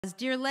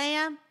Dear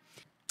Leah,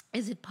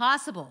 is it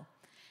possible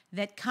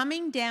that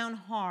coming down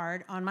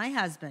hard on my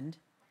husband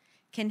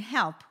can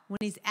help when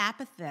he's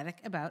apathetic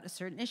about a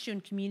certain issue,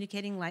 and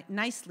communicating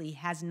nicely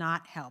has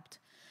not helped?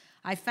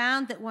 I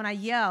found that when I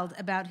yelled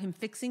about him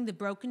fixing the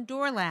broken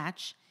door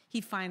latch, he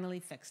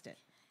finally fixed it.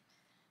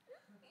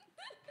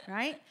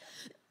 Right?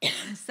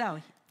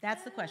 So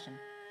that's the question.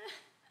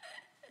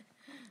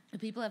 Do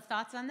people have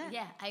thoughts on that?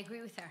 Yeah, I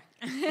agree with her.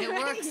 It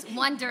works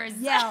wonders.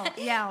 Yell.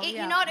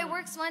 You know what? It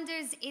works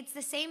wonders. It's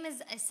the same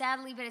as,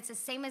 sadly, but it's the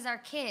same as our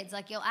kids.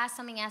 Like, you'll ask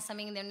something,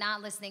 and they're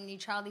not listening, and you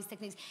try all these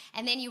techniques,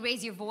 and then you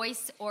raise your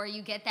voice, or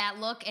you get that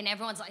look, and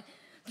everyone's like,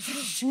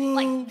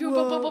 boom,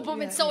 boom,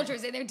 boom, and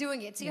soldiers, and they're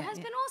doing it. So your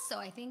husband also,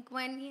 I think,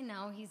 when,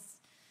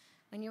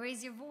 when you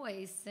raise your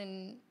voice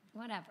and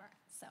whatever,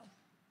 so.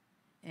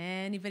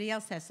 Anybody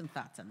else has some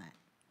thoughts on that?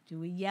 Do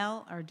we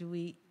yell, or do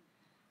we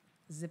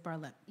zip our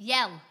lip?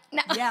 Yell.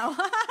 No. Yell.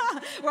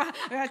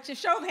 We're just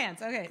show of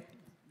hands. Okay.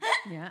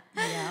 Yeah.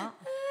 Yell.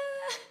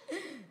 We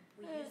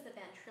use the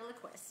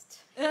ventriloquist.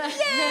 Yay!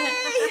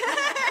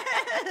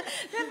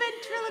 The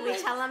ventriloquist.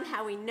 We tell him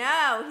how we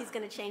know he's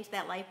going to change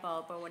that light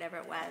bulb or whatever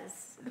it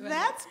was.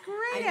 That's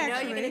great. I know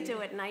you're going to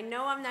do it, and I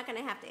know I'm not going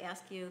to have to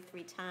ask you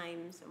 3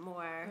 times or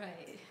more.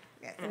 Right.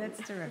 Yeah,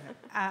 that's terrific.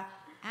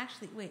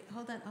 Actually, wait.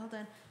 Hold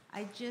on.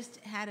 I just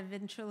had a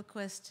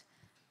ventriloquist.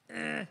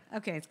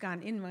 Okay, it's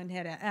gone in my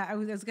head. I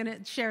was going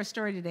to share a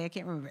story today. I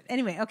can't remember it.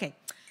 Anyway, okay.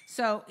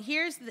 So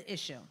here's the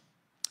issue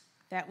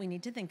that we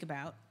need to think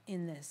about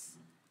in this.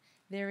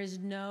 There is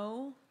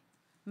no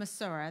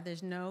Masorah,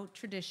 there's no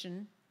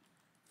tradition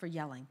for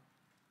yelling.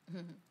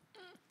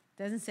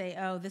 Doesn't say,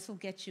 oh, this will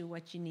get you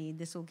what you need.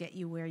 This will get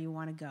you where you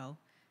want to go.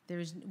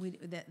 There's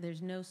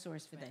no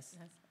source for this.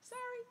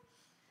 Sorry.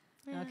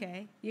 Yeah.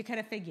 Okay, you kind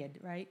of figured,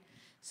 right?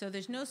 So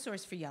there's no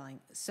source for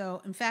yelling.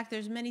 So, in fact,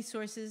 there's many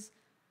sources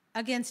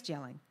against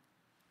yelling.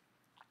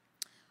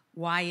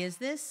 Why is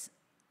this?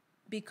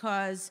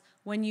 Because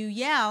when you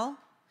yell,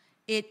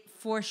 it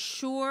for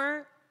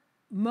sure,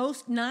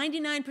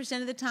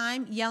 99% of the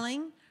time,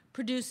 yelling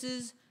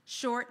produces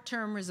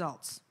short-term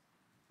results.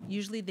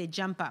 Usually they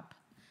jump up.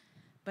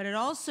 But it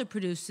also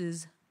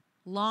produces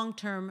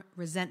long-term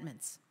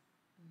resentments.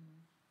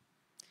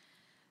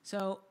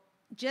 So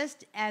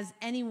just as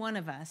any one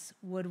of us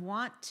would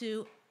want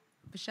to,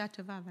 B'Shah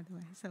Tovah, by the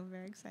way, so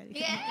very exciting.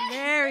 Yeah.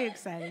 Very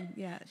exciting.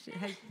 Yeah,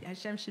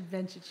 Hashem should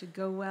bench it, should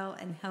go well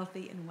and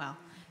healthy and well.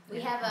 We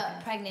have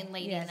a pregnant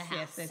lady in the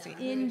house. Yes, that's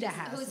in the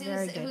house.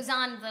 Who's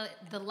on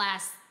the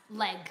last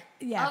leg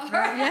Yeah. of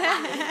her journey,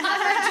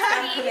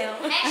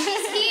 and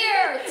she's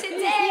here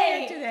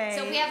today.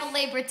 So we have a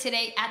labor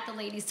today at the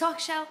Ladies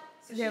TalkShow.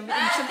 Yeah, and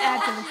some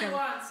ads in the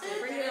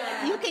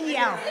You can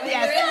yell.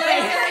 Yes.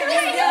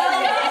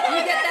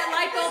 You get that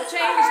light bulb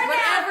changed,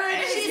 whatever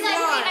it is She's you like,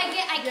 want.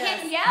 wait, I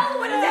can't yell?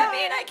 What does that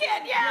mean? I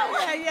can't yell?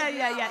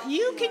 Yeah.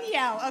 You can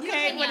yell,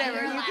 okay? You can yell,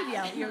 whatever. you're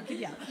You can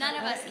yell. None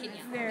of us can yell.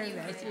 Very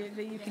nice.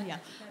 You can yell.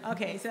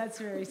 Okay, so that's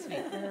very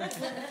sweet.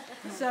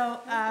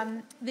 So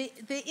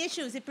the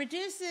issue is it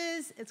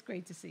produces, it's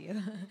great to see you.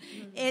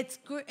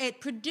 It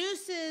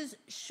produces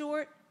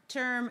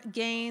short-term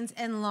gains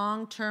and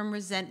long-term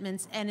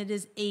resentments, and it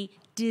is a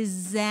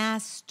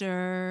disaster.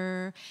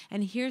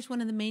 And here's one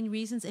of the main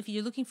reasons. If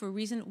you're looking for a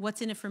reason,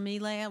 what's in it for me,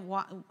 Leah?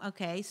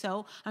 Okay,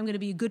 so I'm going to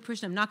be a good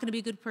person. I'm not going to be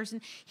a good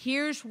person.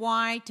 Here's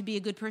why to be a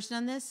good person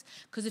on this.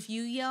 Because if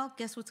you yell,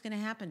 guess what's going to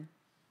happen?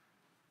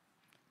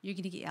 You're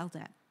going to get yelled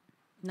at.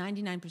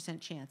 99%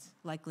 chance,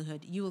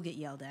 likelihood, you will get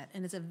yelled at.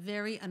 And it's a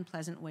very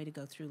unpleasant way to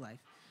go through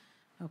life.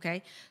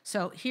 Okay?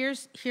 So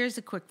here's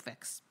a quick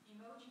fix.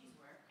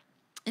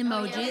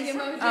 Emojis.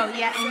 Oh,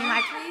 yeah. And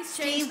like, Please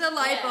change the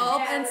light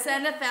bulb and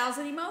send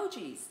 1,000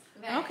 emojis.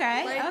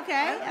 Okay. That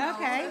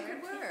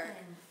could work.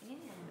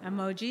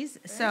 Emojis.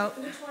 So,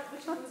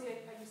 Which one was you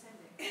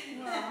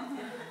sending?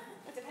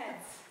 It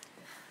depends.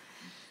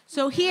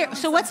 So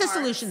what's the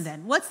solution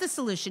then? What's the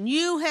solution?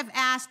 You have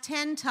asked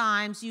 10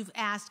 times. You've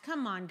asked,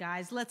 come on,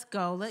 guys, let's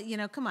go.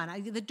 Come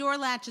on. The door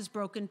latch is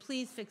broken.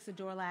 Please fix the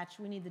door latch.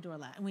 We need the door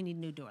latch. We need a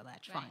new door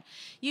latch. Fine.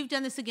 You've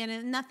done this again,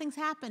 and nothing's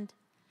happened.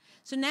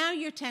 So now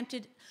you're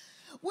tempted,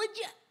 would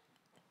you?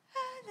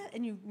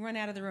 And you run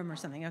out of the room or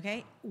something,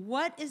 okay?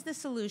 What is the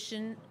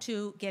solution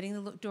to getting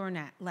the door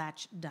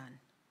latch done?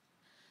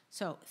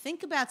 So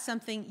think about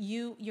something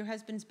your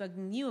husband's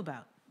bugging you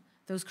about.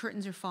 Those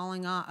curtains are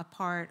falling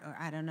apart, or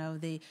I don't know.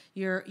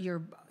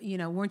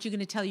 Weren't you going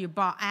to tell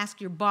ask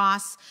your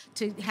boss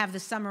to have the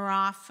summer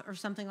off or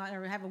something like,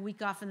 or have a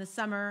week off in the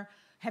summer?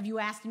 Have you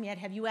asked him yet?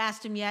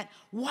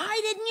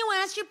 Why didn't you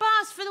ask your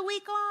boss for the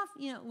week off?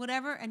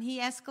 Whatever. And he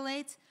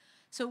escalates.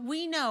 So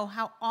we know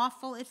how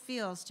awful it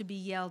feels to be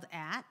yelled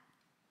at.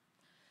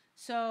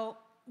 So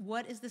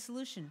what is the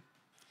solution?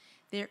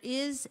 There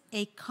is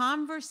a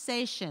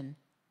conversation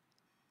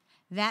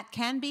that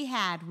can be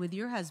had with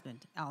your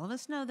husband. All of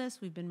us know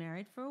this. We've been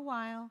married for a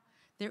while.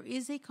 There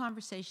is a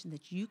conversation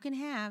that you can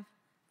have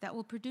that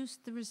will produce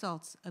the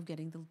results of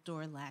getting the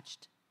door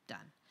latched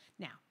done.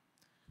 Now,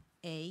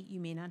 A, you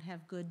may not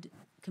have good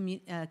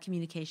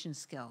communication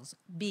skills.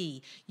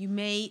 B, you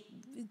may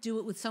do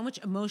it with so much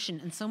emotion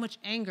and so much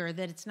anger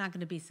that it's not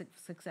going to be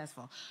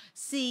successful.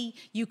 C,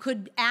 you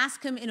could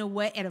ask him in a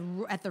way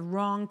at the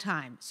wrong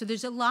time. So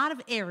there's a lot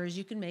of errors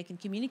you can make in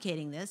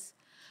communicating this,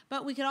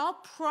 but we could all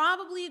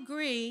probably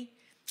agree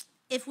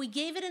if we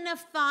gave it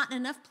enough thought and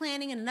enough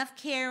planning and enough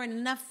care and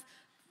enough,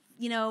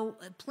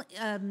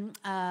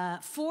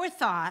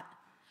 forethought,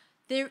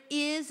 there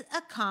is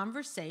a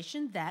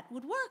conversation that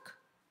would work.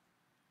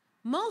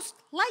 Most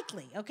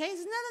likely, okay?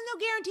 There's no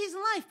guarantees in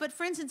life. But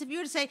for instance, if you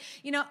were to say,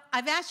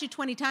 I've asked you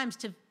 20 times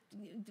to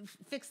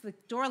fix the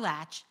door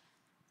latch,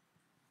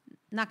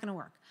 not going to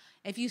work.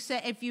 If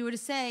you were to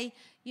say,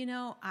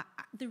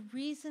 the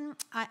reason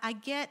I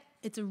get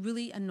it's a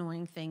really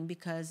annoying thing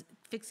because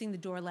fixing the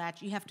door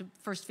latch, you have to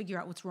first figure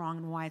out what's wrong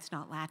and why it's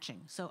not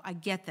latching. So I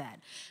get that.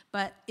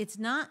 But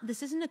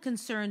this isn't a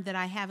concern that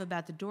I have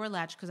about the door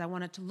latch because I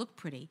want it to look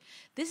pretty.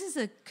 This is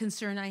a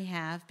concern I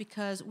have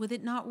because with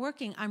it not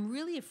working, I'm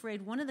really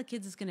afraid one of the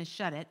kids is going to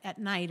shut it at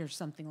night or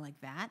something like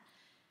that.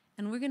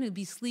 And we're going to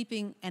be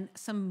sleeping and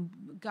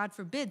God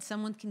forbid,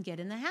 someone can get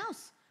in the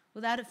house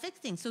without it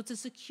fixing. So it's a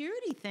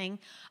security thing.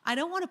 I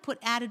don't want to put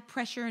added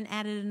pressure and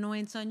added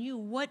annoyance on you.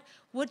 What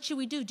should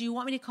we do? Do you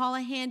want me to call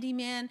a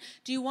handyman?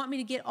 Do you want me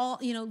to get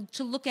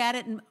to look at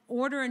it and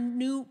order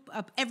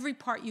every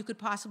part you could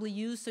possibly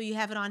use so you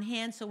have it on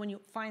hand so when you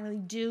finally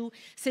do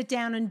sit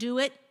down and do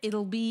it,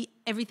 it'll be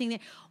everything there.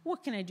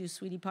 What can I do,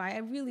 sweetie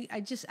pie?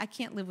 I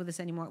can't live with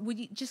this anymore. Would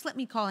you just let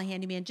me call a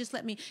handyman? Just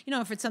let me,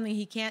 if it's something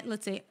he can't,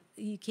 let's say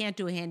he can't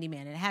do a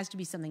handyman. It has to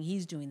be something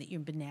he's doing that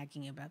you've been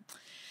nagging about.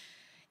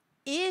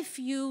 If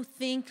you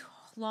think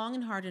long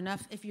and hard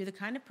enough, if you're the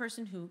kind of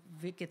person who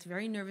gets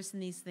very nervous in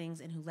these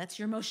things and who lets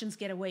your emotions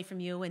get away from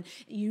you, and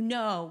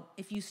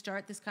if you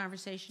start this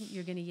conversation,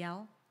 you're going to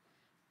yell,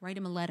 write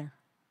him a letter,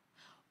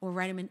 or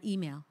write him an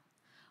email,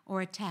 or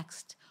a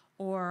text,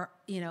 or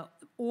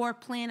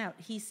plan out.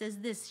 He says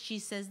this, she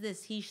says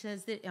this, he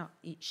says this,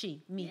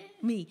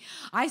 me.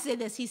 I say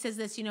this, he says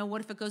this,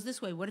 what if it goes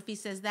this way? What if he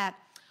says that?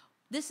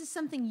 This is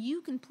something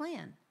you can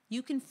plan.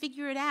 You can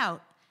figure it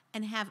out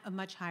and have a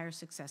much higher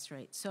success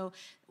rate. So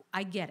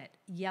I get it.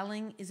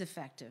 Yelling is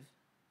effective.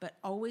 But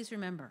always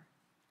remember,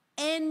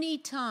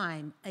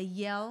 anytime a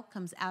yell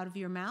comes out of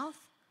your mouth,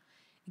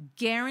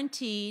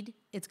 guaranteed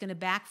it's going to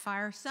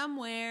backfire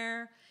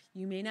somewhere.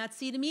 You may not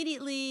see it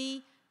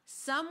immediately.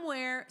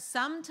 Somewhere,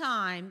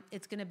 sometime,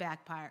 it's going to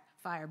backfire,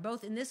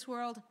 both in this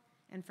world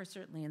and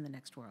certainly in the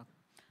next world.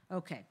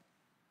 Okay.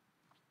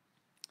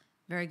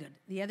 Very good.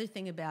 The other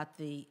thing about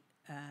the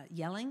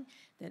yelling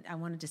that I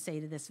wanted to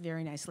say to this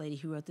very nice lady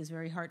who wrote this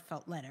very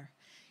heartfelt letter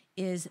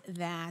is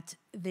that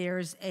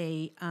there's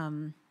a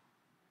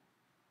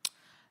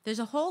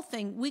whole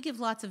thing. We give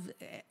lots of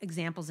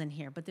examples in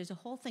here, but there's a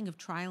whole thing of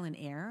trial and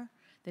error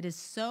that is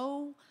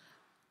so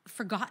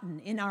forgotten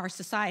in our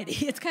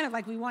society. It's kind of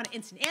like we want an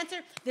instant answer.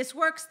 This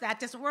works,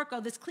 that doesn't work.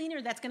 Oh, this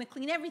cleaner, that's going to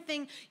clean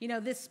everything.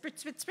 This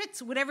spritz,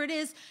 whatever it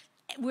is.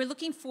 We're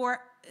looking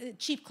for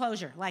cheap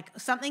closure, like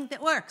something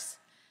that works.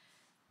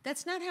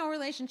 That's not how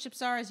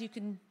relationships are, as you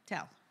can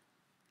tell.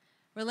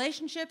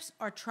 Relationships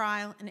are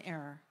trial and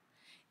error.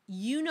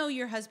 You know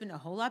your husband a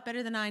whole lot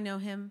better than I know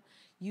him.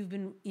 You've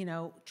been,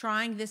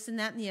 trying this and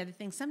that and the other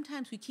thing.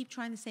 Sometimes we keep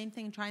trying the same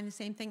thing,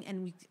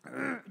 and we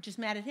just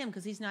mad at him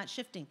because he's not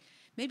shifting.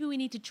 Maybe we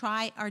need to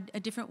try a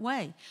different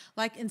way.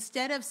 Like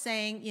instead of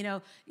saying,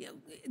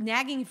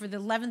 nagging for the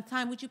 11th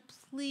time, would you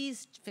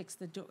please fix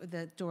the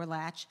door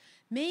latch?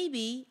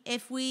 Maybe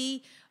if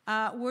we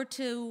were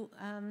to...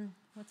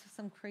 what's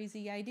some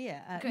crazy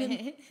idea?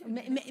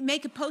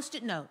 Make a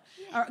Post-it note,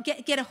 or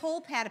get a whole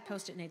pad of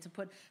Post-it notes and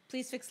put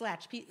 "Please fix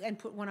latch" and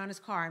put one on his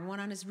car and one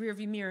on his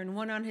rearview mirror and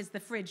one on the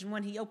fridge and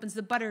when he opens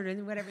the butter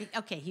and whatever.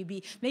 Okay,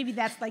 maybe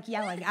that's like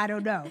yelling. I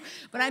don't know,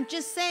 but I'm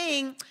just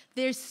saying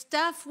there's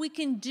stuff we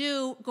can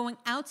do going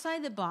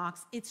outside the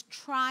box. It's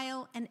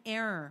trial and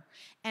error,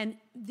 and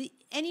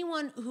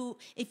anyone who,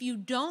 if you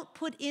don't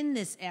put in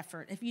this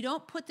effort, if you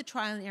don't put the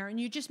trial and error, and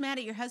you're just mad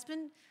at your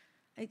husband.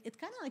 It's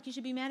kind of like you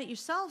should be mad at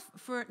yourself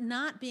for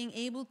not being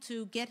able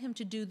to get him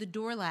to do the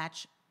door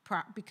latch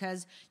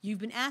because you've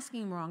been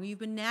asking him wrong, or you've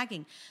been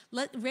nagging.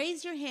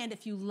 Raise your hand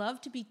if you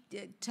love to be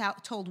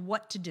told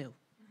what to do.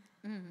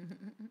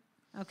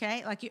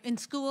 Okay, like in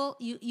school,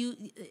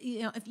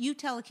 if you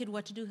tell a kid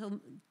what to do,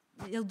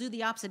 he'll do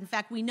the opposite. In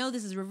fact, we know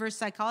this is reverse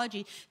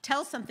psychology.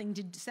 Tell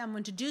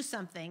someone to do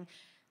something.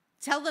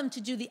 Tell them to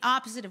do the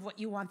opposite of what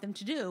you want them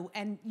to do,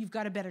 and you've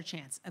got a better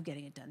chance of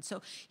getting it done.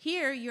 So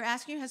here, you're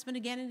asking your husband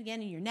again and again,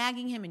 and you're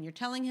nagging him, and you're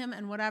telling him,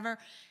 and whatever.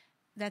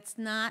 That's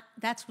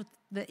what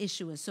the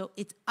issue is. So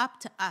it's up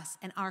to us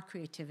and our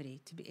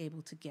creativity to be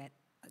able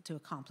to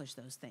accomplish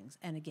those things.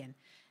 And again,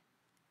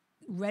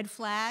 red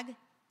flag,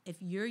 if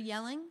you're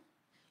yelling,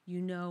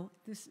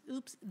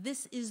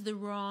 this is the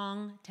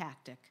wrong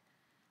tactic.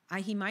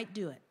 He might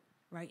do it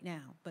right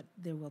now, but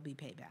there will be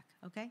payback.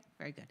 Okay?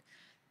 Very good.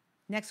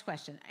 Next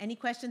question. Any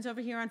questions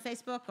over here on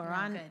Facebook or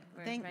on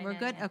good. thing? We're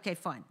good? Okay,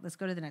 fine. Let's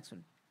go to the next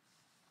one.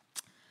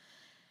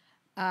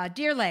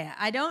 Dear Leah,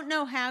 I don't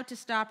know how to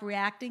stop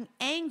reacting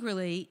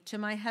angrily to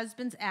my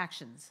husband's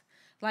actions.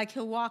 Like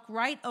he'll walk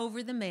right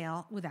over the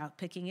mail without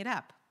picking it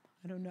up.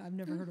 I don't know. I've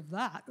never heard of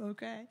that.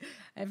 Okay.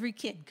 Every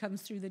kid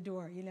comes through the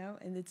door,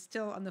 and it's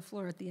still on the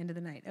floor at the end of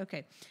the night.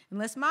 Okay.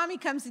 Unless mommy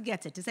comes and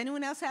gets it. Does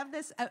anyone else have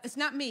this? It's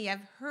not me.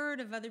 I've heard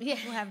of other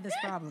people have this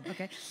problem.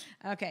 Okay.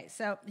 Okay.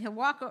 So he'll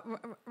walk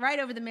right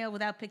over the mail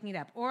without picking it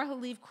up. Or he'll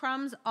leave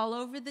crumbs all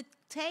over the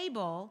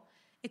table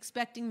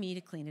expecting me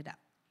to clean it up.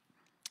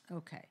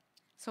 Okay.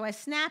 So I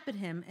snap at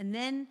him and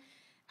then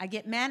I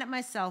get mad at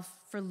myself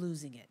for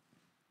losing it.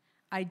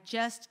 I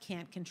just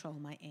can't control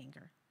my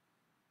anger.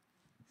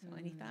 So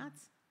any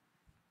thoughts?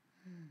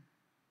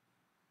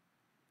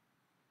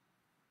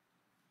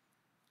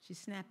 She's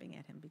snapping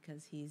at him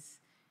because he's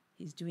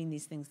doing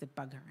these things that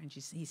bug her, and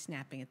he's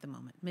snapping at the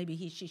moment. Maybe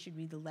she should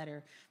read the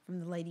letter from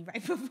the lady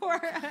right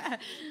before.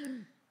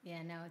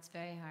 Yeah, no, it's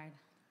very hard.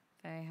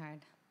 Very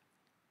hard.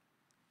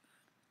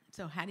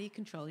 So how do you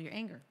control your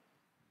anger?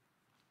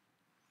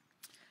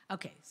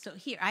 Okay, so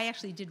here, I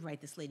actually did write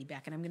this lady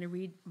back, and I'm going to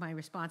read my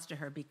response to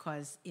her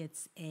because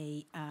it's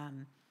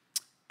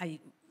I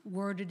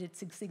worded it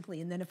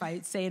succinctly, and then if I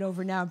say it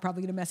over now, I'm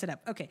probably going to mess it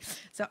up. Okay,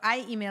 so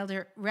I emailed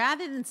her,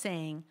 rather than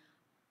saying,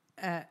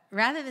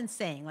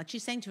 like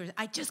she's saying to her,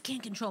 I just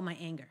can't control my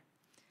anger.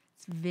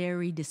 It's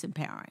very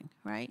disempowering,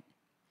 right?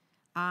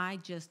 I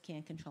just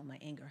can't control my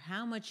anger.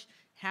 How much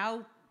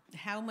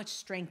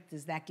strength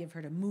does that give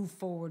her to move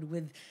forward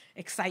with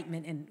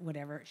excitement and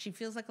whatever? She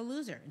feels like a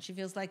loser, and she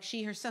feels like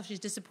she's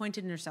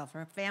disappointed in herself.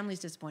 Her family's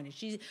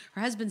disappointed.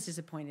 Her husband's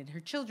disappointed. Her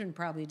children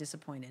probably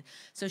disappointed.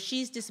 So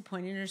she's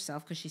disappointed in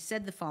herself because she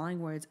said the following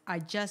words, I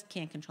just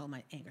can't control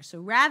my anger. So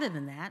rather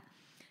than that,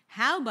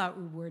 how about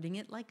rewording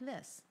it like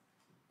this?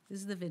 This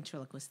is the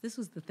ventriloquist. This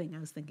was the thing I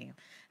was thinking of.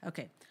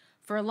 Okay.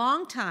 For a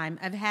long time,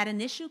 I've had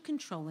an issue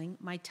controlling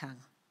my tongue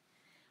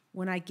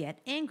when I get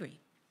angry.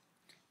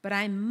 But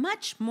I'm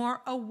much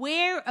more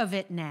aware of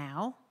it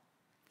now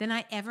than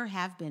I ever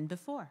have been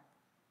before.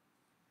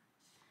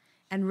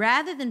 And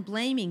rather than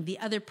blaming the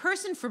other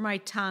person for my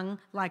tongue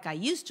like I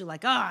used to,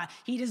 like,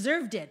 he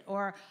deserved it,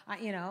 or,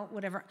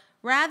 whatever,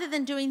 rather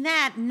than doing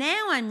that,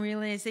 now I'm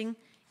realizing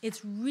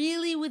it's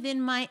really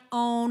within my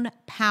own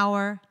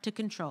power to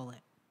control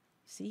it.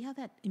 See how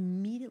that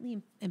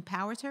immediately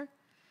empowers her?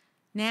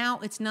 Now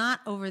it's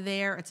not over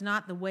there. It's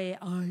not the way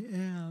I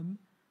am.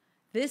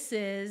 This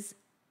is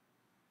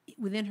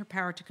within her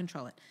power to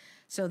control it.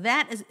 So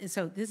this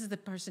is the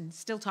person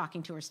still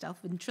talking to herself,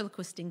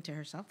 ventriloquisting to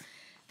herself.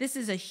 This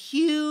is a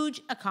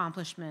huge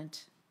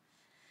accomplishment.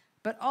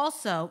 But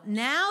also,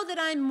 now that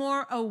I'm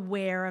more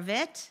aware of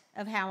it,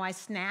 of how I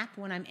snap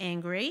when I'm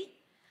angry,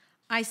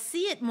 I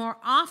see it more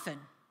often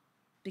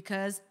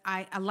because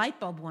a light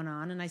bulb went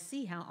on and I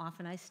see how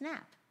often I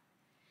snap.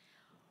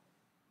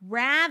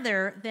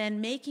 Rather than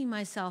making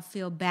myself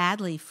feel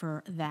badly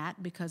for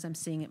that because I'm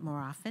seeing it more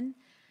often,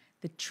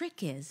 the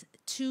trick is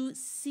to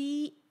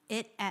see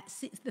it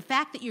the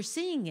fact that you're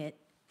seeing it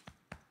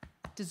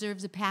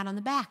deserves a pat on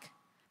the back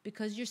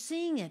because you're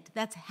seeing it.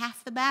 That's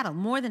half the battle,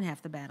 more than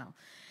half the battle.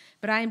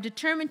 But I am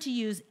determined to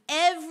use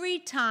every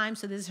time,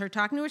 so this is her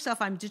talking to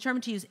herself, I'm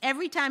determined to use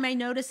every time I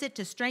notice it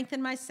to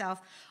strengthen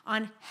myself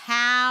on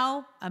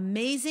how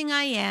amazing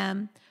I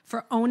am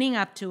for owning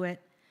up to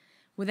it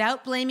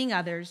without blaming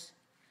others.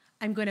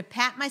 I'm going to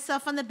pat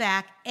myself on the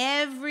back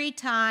every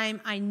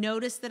time I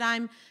notice that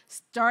I'm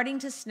starting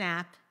to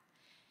snap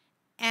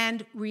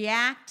and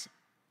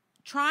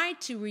try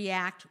to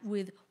react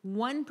with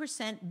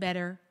 1%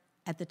 better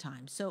at the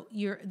time. So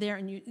you're there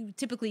and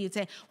typically you'd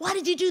say, why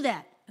did you do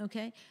that?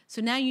 Okay.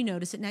 So now you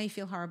notice it. Now you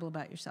feel horrible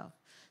about yourself.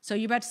 So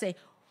you're about to say,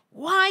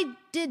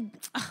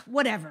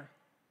 whatever.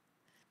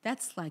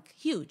 That's like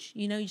huge.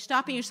 You're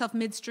stopping yourself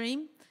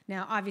midstream.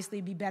 Now, obviously,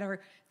 it'd be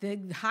better. The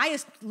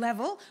highest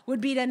level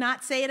would be to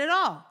not say it at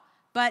all.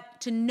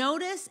 But to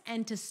notice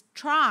and to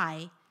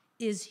try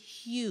is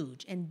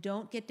huge. And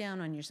don't get down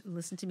on yourself.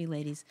 Listen to me,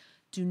 ladies.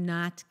 Do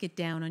not get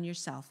down on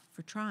yourself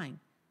for trying.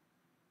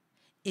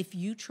 If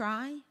you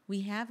try,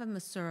 we have a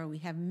Masorah, we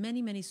have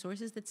many, many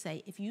sources that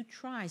say, if you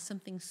try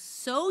something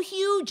so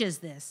huge as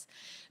this,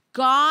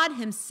 God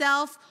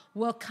himself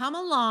will come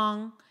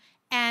along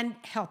and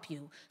help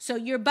you. So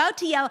you're about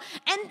to yell,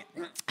 and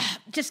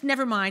just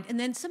never mind. And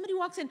then somebody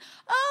walks in,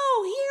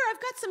 here,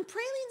 I've got some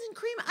pralines and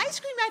cream ice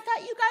cream. I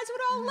thought you guys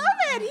would all love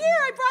it. Here,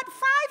 I brought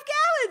 5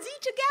 gallons,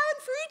 each a gallon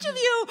for each of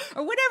you,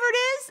 or whatever it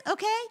is,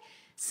 okay?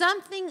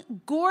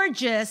 Something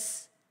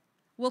gorgeous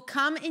will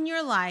come in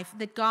your life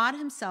that God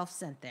himself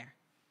sent there.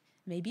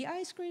 Maybe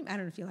ice cream. I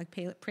don't know if you like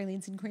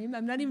pralines and cream.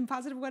 I'm not even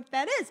positive what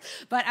that is.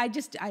 But I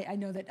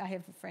know that I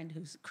have a friend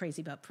who's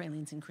crazy about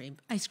pralines and cream,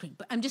 ice cream.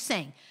 But I'm just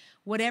saying,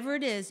 whatever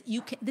it is,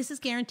 this is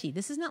guaranteed.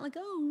 This is not like,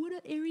 what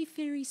an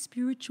airy-fairy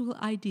spiritual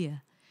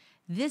idea.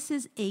 This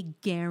is a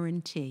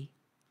guarantee.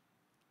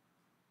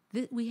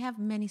 We have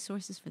many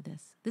sources for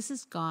this. This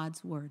is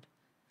God's word,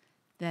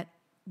 that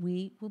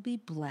we will be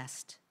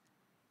blessed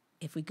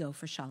if we go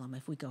for shalom,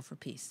 if we go for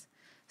peace.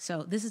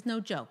 So this is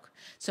no joke.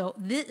 So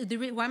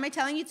why am I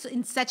telling you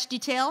in such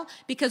detail?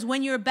 Because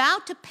when you're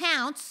about to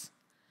pounce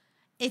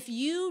if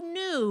you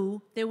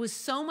knew there was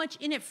so much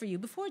in it for you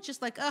before, it's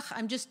just like, ugh,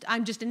 I'm just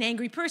an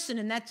angry person,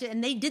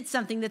 and they did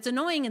something that's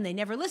annoying, and they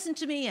never listened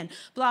to me, and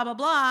blah blah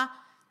blah.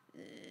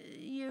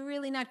 You're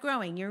really not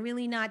growing. You're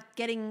really not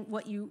getting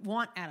what you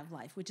want out of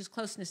life, which is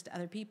closeness to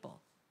other people,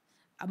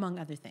 among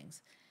other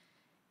things.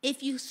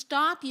 If you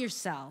stop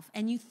yourself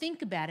and you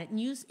think about it and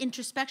use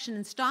introspection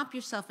and stop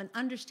yourself and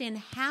understand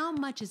how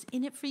much is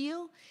in it for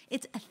you,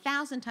 it's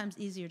 1,000 times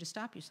easier to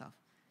stop yourself.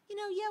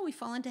 Yeah, we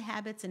fall into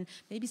habits, and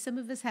maybe some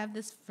of us have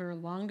this for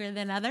longer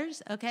than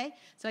others, okay?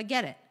 So I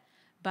get it.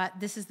 But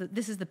this is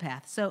the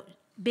path. So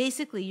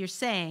basically you're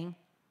saying,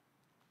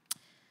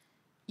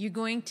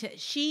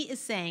 she is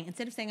saying,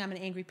 instead of saying I'm an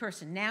angry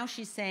person, now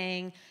she's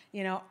saying,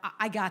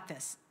 I got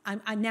this.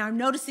 I'm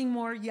noticing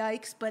more,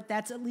 yikes, but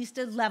that's at least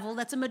a level,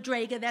 that's a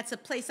madrega, that's a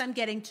place I'm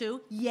getting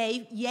to,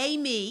 yay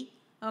me,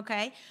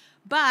 okay?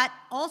 But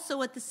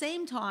also at the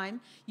same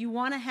time, you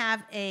want to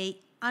have a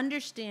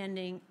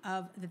understanding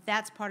of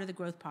that's part of the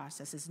growth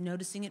process, is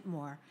noticing it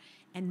more.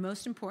 And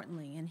most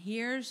importantly, and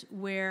here's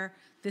where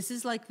this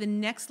is like the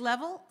next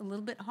level, a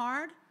little bit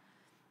hard,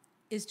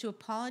 is to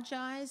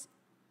apologize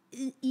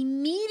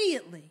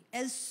immediately,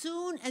 as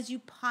soon as you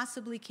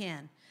possibly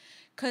can.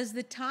 Because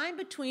the time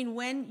between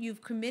when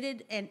you've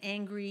committed an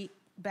angry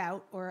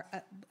bout or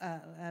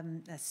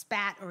a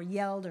spat or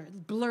yelled or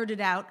blurted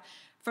out,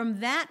 from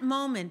that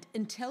moment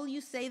until you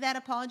say that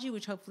apology,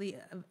 which hopefully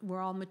we're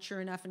all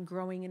mature enough and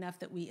growing enough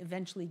that we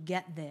eventually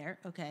get there,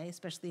 okay,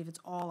 especially if it's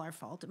all our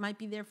fault. It might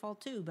be their fault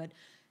too, but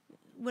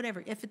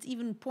whatever. If it's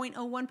even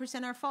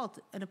 0.01% our fault,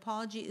 an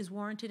apology is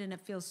warranted, and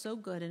it feels so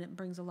good, and it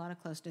brings a lot of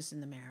closeness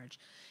in the marriage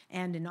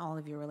and in all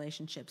of your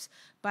relationships.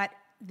 But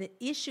the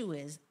issue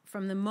is,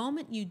 from the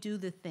moment you do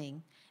the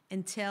thing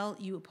until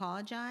you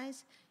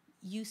apologize,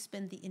 you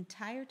spend the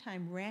entire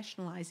time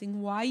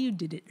rationalizing why you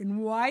did it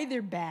and why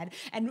they're bad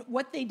and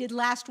what they did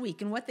last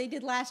week and what they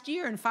did last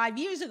year and 5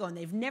 years ago, and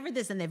they've never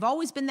this and they've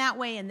always been that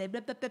way, and they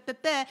blah, blah, blah, blah,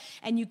 blah,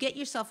 and you get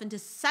yourself into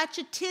such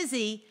a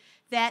tizzy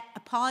that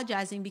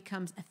apologizing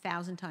becomes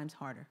 1,000 times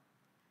harder.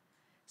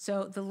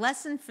 So the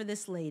lesson for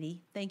this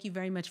lady, thank you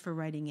very much for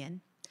writing in,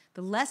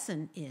 the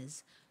lesson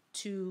is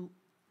to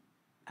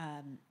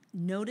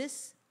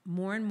notice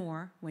more and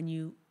more when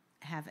you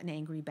have an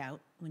angry bout,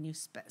 when you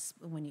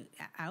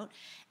out,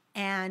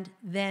 and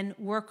then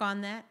work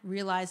on that,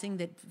 realizing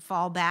that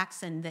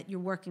fallbacks and that you're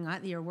working on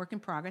it, you're a work in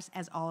progress,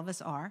 as all of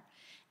us are,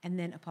 and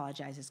then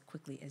apologize as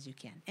quickly as you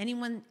can.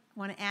 Anyone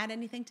want to add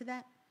anything to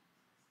that?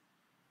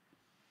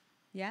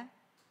 Yeah?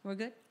 We're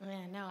good?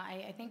 Yeah, no,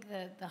 I think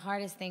the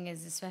hardest thing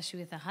is, especially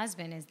with a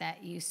husband, is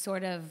that you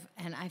sort of,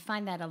 and I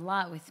find that a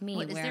lot with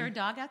me. Is there a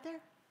dog out there?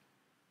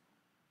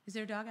 Is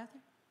there a dog out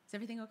there? Is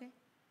everything okay?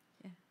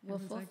 Yeah.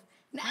 Woof, woof.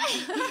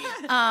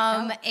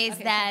 Is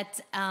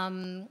that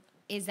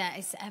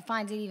I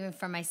find it even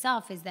for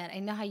myself, is that I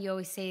know how you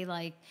always say,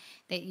 like,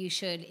 that you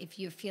should, if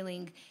you're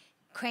feeling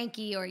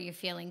cranky or you're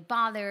feeling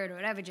bothered or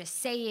whatever, just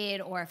say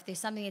it. Or if there's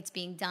something that's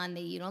being done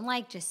that you don't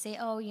like, just say,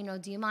 oh,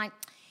 do you mind?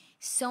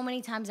 So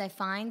many times I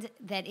find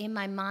that in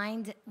my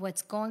mind,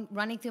 what's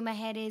running through my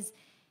head is,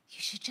 you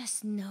should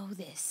just know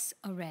this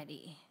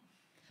already.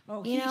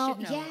 Oh, he should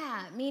know.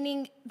 Yeah,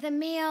 meaning the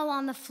meal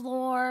on the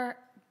floor.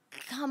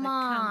 Come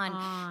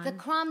on. The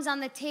crumbs on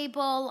the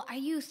table. Are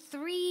you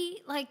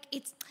 3? Like,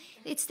 it's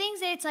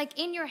things that it's like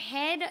in your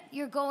head,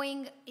 you're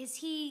going,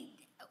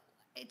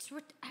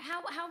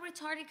 how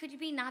retarded could you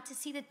be not to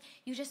see that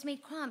you just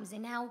made crumbs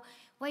and now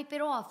wipe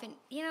it off, and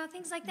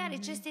things like that.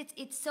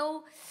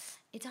 Mm-hmm.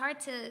 It's hard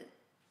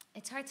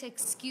to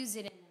excuse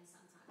it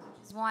sometimes,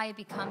 which is why it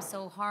becomes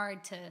so hard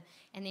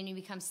and then you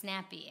become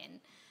snappy. And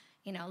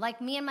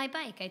like me and my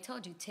bike, I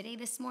told you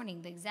this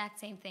morning, the exact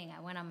same thing.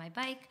 I went on my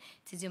bike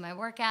to do my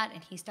workout,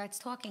 and he starts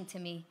talking to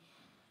me,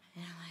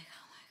 and I'm like,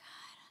 oh my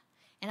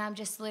God. And I'm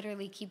just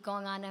literally keep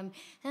going on. I'm,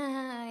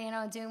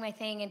 doing my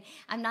thing, and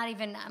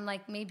I'm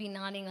like maybe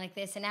nodding like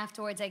this. And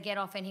afterwards I get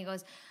off, and he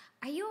goes,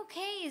 are you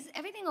okay? Is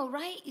everything all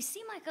right? You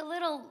seem like a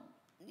little,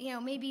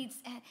 maybe it's,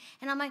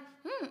 and I'm like,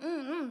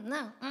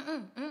 no,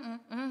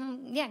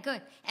 yeah,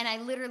 good. And I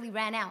literally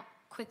ran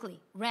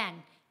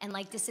and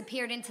like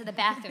disappeared into the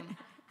bathroom.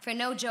 For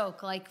no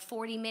joke, like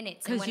 40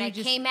 minutes. And when I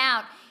came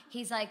out,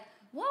 he's like,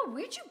 whoa,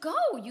 where'd you go?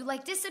 You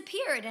like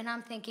disappeared. And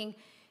I'm thinking,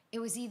 it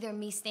was either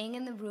me staying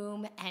in the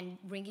room and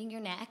wringing your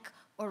neck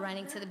or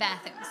running to the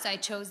bathroom. So I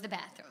chose the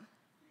bathroom.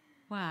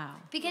 Wow.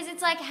 Because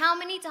it's like, how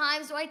many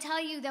times do I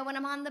tell you that when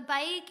I'm on the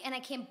bike and I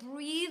can't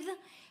breathe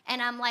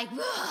and I'm like,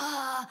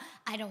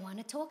 I don't want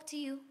to talk to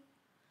you.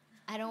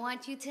 I don't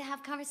want you to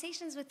have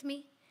conversations with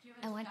me. Do you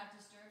have a not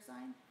disturb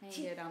sign?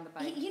 Hang it on the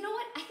bike. You know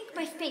what? I think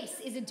my face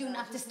is a do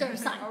not disturb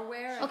sign. Or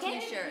wear a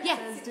t-shirt. Yeah.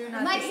 That says do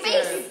not my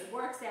disturb. face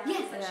Works out. Yeah.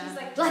 She's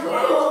like,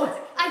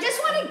 I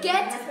just want to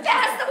get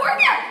past the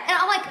workout. And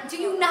I'm like, do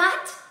you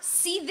not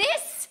see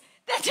this?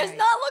 That does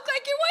not look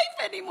like your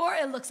wife anymore.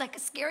 It looks like a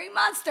scary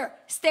monster.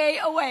 Stay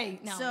away.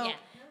 No. So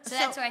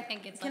that's why I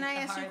think it's can like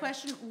I ask you a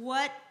question?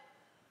 What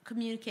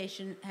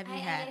communication have you I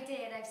had? did.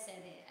 I've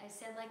said it. I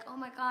said like, oh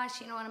my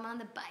gosh, when I'm on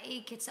the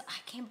bike, I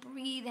can't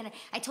breathe, and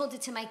I told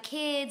it to my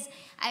kids.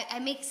 I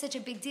make such a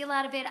big deal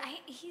out of it.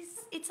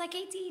 It's like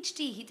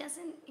ADHD. He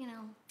doesn't, I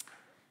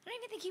don't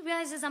even think he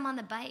realizes I'm on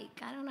the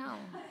bike. I don't know.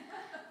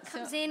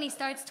 Comes in, he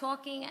starts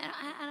talking.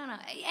 I don't know.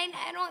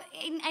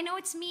 I know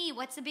it's me.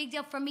 What's the big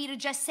deal for me to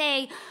just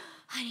say,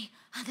 honey,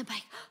 on the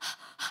bike,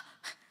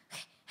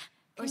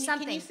 or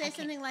something? Can you say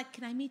something like,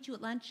 "Can I meet you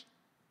at lunch?"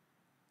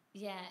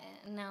 Yeah,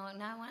 no,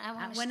 I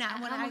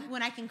want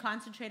when I can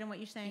concentrate on what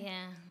you're saying.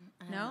 Yeah.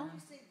 No.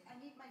 You say,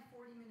 I need my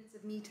 40 minutes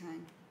of me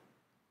time.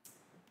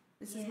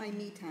 This is my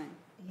me time.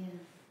 Yeah.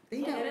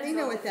 They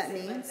know what that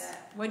means.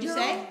 What'd you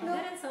say? I'm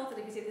not insulted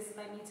if you say this is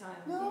my me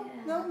time.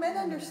 No, men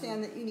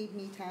understand that you need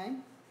me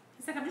time.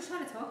 It's like, I'm just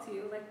trying to talk to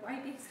you. Like, why are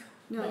you being so...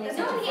 No, No,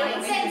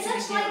 he said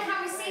such light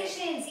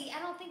conversations. I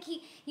don't think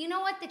he. You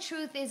know what the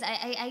truth is?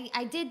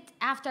 I did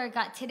after I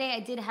got today. I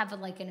did have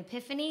an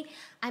epiphany.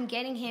 I'm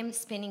getting him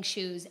spinning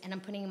shoes and I'm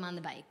putting him on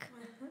the bike.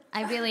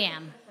 I really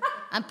am.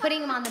 I'm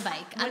putting him on the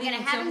bike. I'm gonna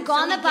have him go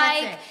on the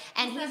bike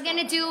and he's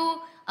gonna do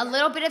a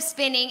little bit of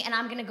spinning and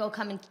I'm gonna go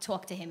come and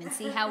talk to him and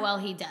see how well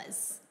he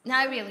does. No,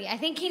 I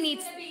think he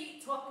needs. He's going to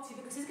be talking to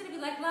you because he's going to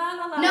be like, la,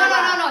 la, la.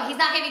 No. He's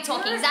not going to be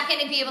talking. He's not going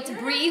to be able to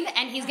breathe,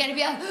 and he's going to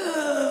be like,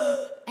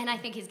 and I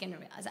think he's going to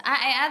realize.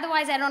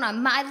 Otherwise, I don't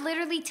know. I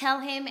literally tell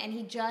him, and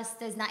he just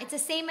does not. It's the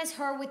same as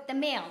her with the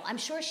mail. I'm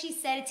sure she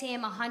said it to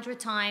him 100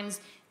 times.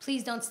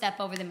 Please don't step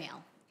over the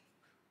mail.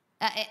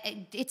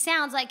 It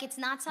sounds like it's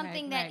not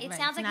something it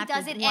sounds like he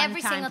does it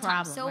every single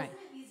time. So It's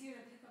easier to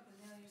pick up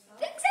the mail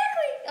yourself.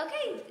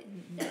 exactly.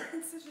 Okay.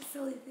 It's such a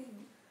silly thing.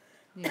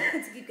 Yeah.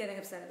 To keep getting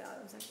upset about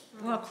it.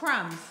 Like, Well,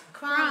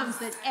 crumbs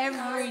that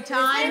every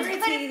time.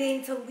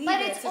 irritating to leave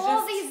But it. it's so all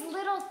just- these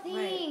little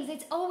things.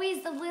 It's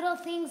always the little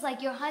things.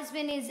 Like your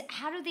husband is,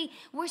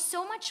 we're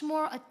so much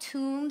more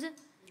attuned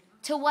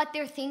to what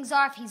their things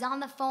are. If he's on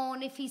the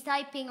phone, if he's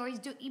typing, or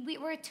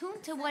we're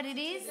attuned to what it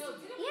is.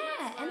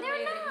 Yeah, and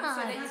they're not.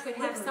 So that you could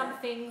have some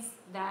things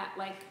that,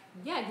 like,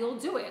 you'll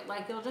do it.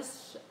 Like, you'll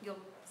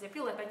zip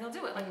your lip and you'll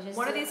do it. Like,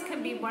 one of these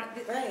can be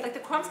like the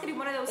crumbs can be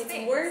one of those It's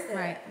things. worth it.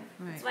 Right.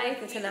 It's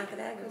like, To not get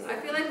aggravated.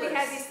 I feel like we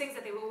had these things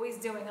that they were always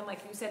doing, and like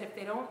you said, if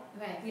they don't,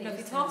 if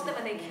you talk to them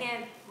and they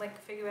can't like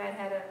figure out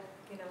how to,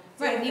 do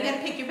Right, you it, got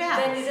to pick your then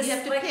battles. you just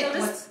have to like pick.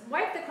 they'll just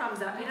wipe the crumbs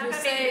up. You're not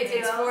Just gonna say make a big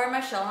it's deal. for my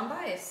Shalom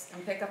Bayis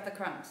and pick up the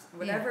crumbs.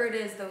 Whatever it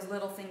is, those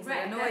little things Right,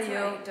 that annoy that's you,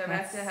 right.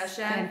 direct to That's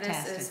Hashem.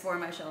 fantastic. This is for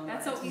my Shalom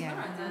That's Bayis. what we learned.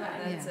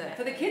 That's it.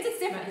 For the kids, it's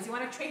different because you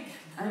want to train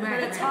them. But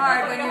it's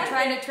hard when you're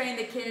trying to train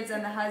the kids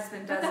and the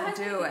husband But the doesn't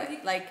husband- do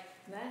it. Like,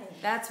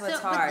 that's what's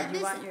So, but hard. this-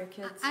 You want your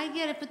kids. I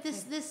get it, but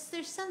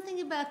there's something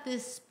about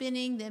this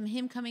spinning,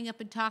 him coming up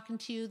and talking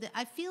to you, that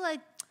I feel like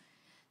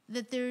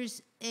that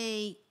there's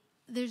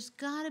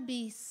got to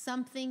be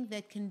something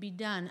that can be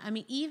done. I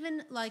mean,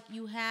 even like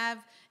you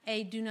have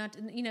a do not,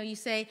 you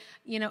say,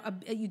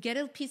 you get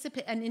a piece of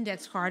an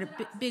index card,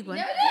 big one.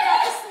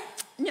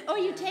 No, or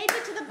you tape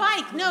it to the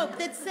bike. No,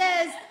 that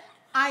says,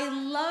 I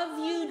love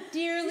you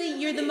dearly.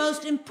 You're the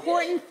most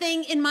important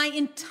thing in my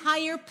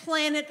entire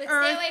planet But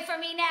Earth. stay away from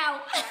me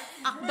now.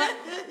 But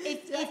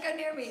Don't go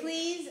near me.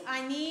 please,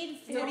 I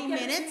need 40 Don't get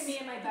minutes. between me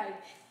and my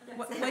bike.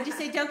 What'd you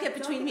say? Don't get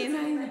between me and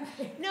my.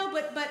 No,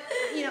 but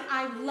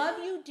I love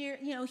you, dear.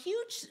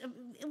 Huge,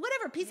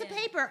 whatever piece of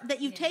paper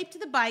that you tape to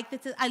the bike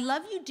that says, "I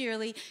love you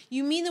dearly.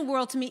 You mean the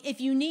world to me. If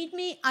you need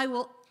me, I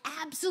will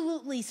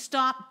absolutely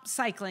stop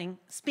cycling,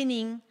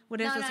 spinning,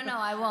 whatever." No,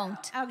 I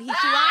won't. Oh,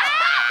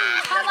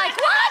 I'm like,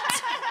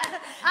 what?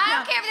 I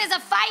don't care if there's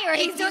a fire.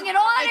 He's doing it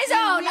all on his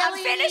own. I'm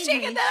really finishing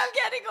need and then I'm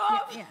getting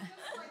off. Yeah.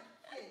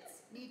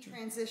 Kids need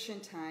transition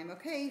time.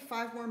 Okay,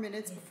 5 more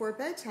minutes before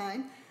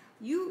bedtime.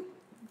 You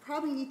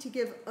probably need to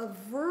give a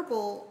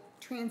verbal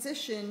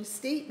transition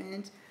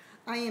statement.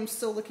 I am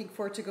so looking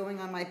forward to going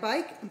on my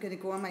bike. I'm going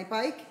to go on my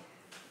bike.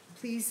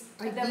 Please,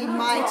 I need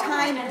my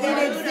time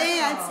in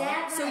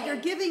advance. So you're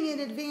giving an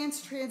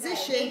advanced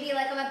transition. Maybe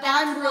like I'm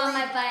about to go on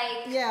my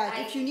bike. Yeah,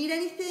 if you need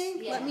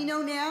anything, let me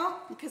know now,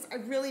 because I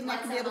really am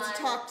not going to be able to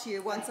talk to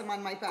you once I'm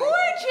on my bike.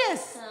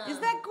 Gorgeous. Is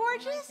that I like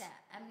gorgeous? that.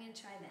 I'm going to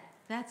try that.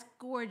 That's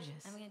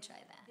gorgeous. I'm going to try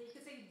that. You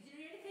can say, "Do you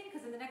need anything?"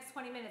 Because in the next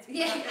 20 minutes,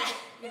 Yeah.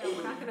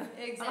 we're not gonna,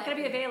 I'm not gonna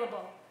be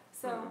available.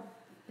 So.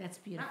 That's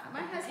beautiful.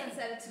 My husband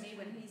said it to me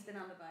when he's been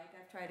on the bike.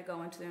 I've tried to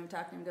go into the room and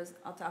talk to him. He goes,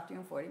 I'll talk to you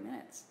in 40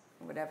 minutes.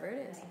 Or whatever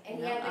it is. And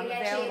You know, but I'm he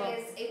actually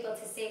available. is able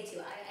to say to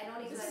you. I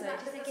don't even Just know. say,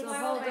 Just like so it's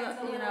hold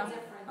so, up,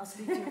 I'll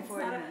speak to you in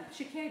 40 minutes.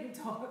 She can't even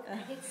talk.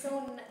 it's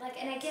so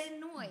like, and I get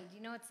annoyed.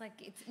 It's like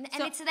and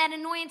So- it's that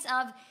annoyance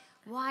of,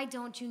 why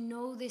don't you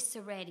know this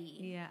already?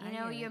 Yeah, I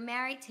get You're it.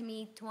 married to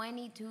me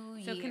 22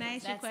 years. So can I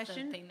ask you a That's the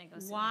question? thing that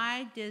goes through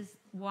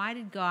Why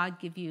did God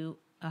give you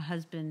a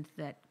husband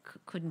that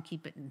couldn't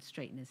keep it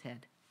straight in his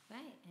head? my-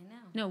 Right, I know.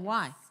 No,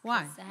 why?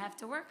 Why? 'Cause I have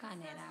to work on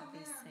it,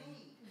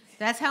 obviously.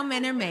 That's how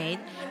men are made,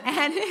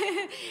 and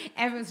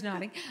everyone's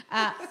nodding.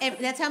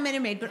 That's how men are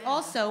made. But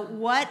also,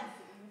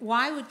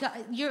 why would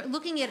God? You're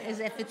looking at it as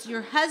if it's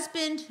your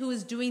husband who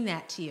is doing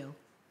that to you.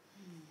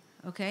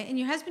 okay? And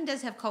your husband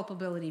does have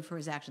culpability for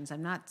his actions.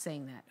 I'm not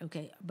saying that,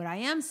 okay? But I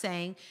am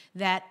saying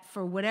that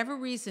for whatever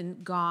reason,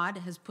 God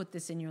has put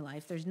this in your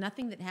life. There's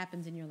nothing that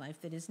happens in your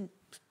life that isn't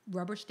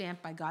rubber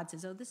stamped by God,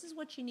 says, oh, this is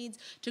what she needs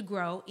to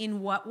grow.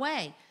 In what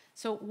way?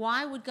 So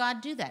why would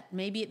God do that?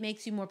 Maybe it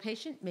makes you more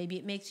patient. Maybe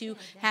it makes you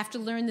have to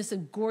learn this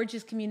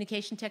gorgeous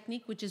communication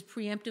technique, which is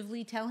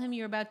preemptively tell him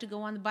you're about to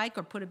go on the bike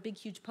or put a big,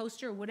 huge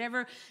poster or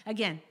whatever.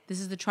 Again,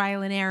 this is the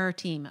trial and error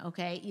team,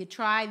 okay? You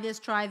try this,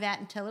 try that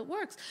until it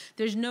works.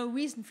 There's no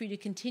reason for you to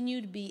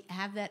continue to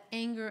have that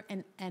anger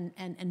and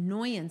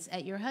annoyance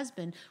at your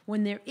husband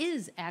when there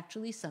is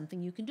actually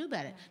something you can do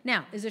about it.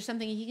 Now, is there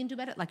something he can do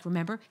about it? Like,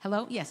 remember,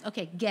 hello? Yes,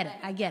 okay, get it,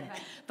 I get it.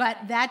 But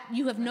that,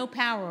 you have no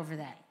power over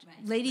that.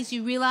 Ladies,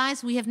 you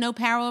realize we have no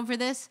power over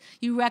this?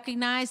 You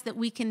recognize that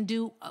we can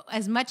do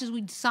as much as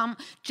we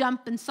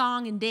jump and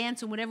song and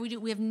dance and whatever we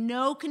do. We have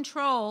no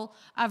control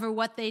over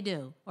what they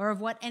do or of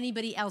what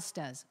anybody else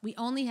does. We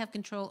only have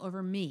control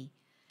over me.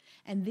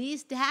 And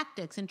these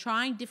tactics and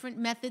trying different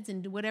methods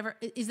and whatever,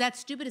 is that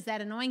stupid? Is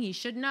that annoying? He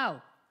should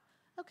know.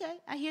 Okay,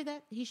 I hear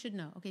that. He should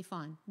know. Okay,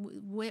 fine.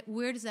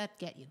 Where does that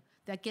get you?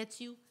 That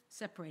gets you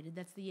separated.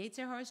 That's the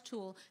Yetzer Hara's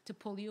tool to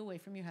pull you away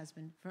from your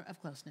husband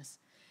of closeness.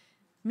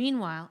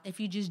 Meanwhile, if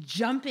you just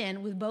jump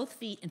in with both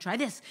feet and try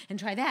this and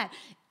try that,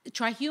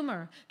 try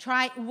humor,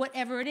 try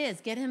whatever it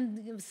is, get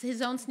him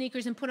his own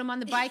sneakers and put him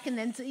on the bike and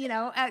then,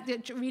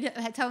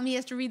 tell him he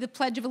has to read the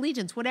Pledge of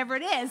Allegiance, whatever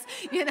it is,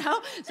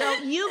 So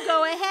you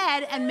go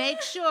ahead and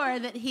make sure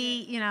that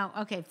he,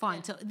 okay,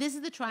 fine. So this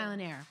is the trial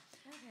and error.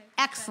 Okay,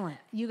 excellent.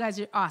 You guys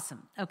are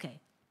awesome. Okay.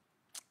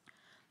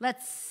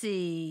 Let's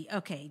see.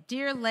 Okay,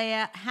 dear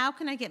Leah, how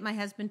can I get my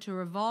husband to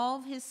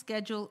revolve his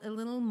schedule a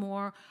little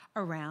more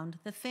around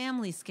the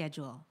family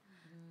schedule?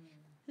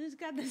 Who's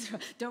got this?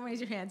 Don't raise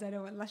your hands. I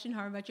don't want lashon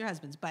hara about your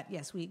husbands. But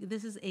yes,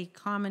 this is a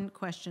common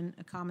question,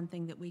 a common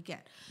thing that we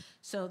get.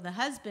 So the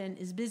husband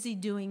is busy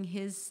doing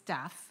his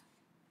stuff,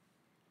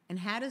 and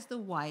how does the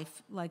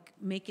wife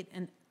make it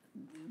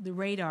the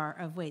radar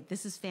of, wait,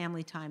 this is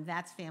family time,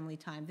 that's family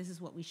time, this is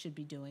what we should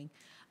be doing.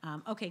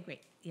 Okay, great.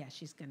 Yeah,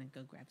 she's going to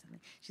go grab something.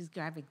 She's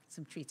grabbing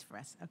some treats for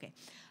us. Okay.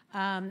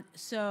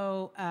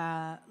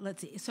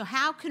 Let's see. So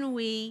how can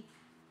we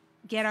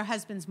get our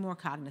husbands more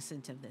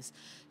cognizant of this?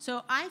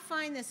 So I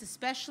find this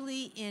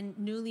especially in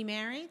newly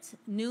married,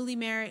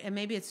 and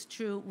maybe it's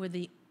true with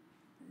the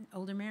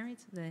older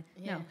marrieds?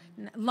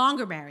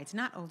 Longer marrieds,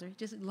 not older,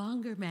 just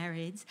longer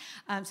marrieds.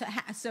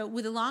 So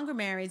with the longer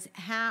marrieds,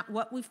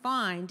 what we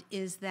find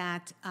is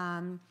that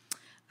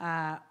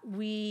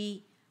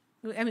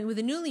with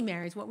the newly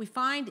marrieds, what we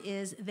find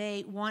is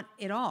they want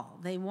it all.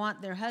 They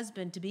want their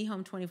husband to be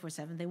home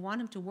 24/7. They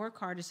want him to work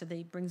harder so that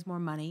he brings more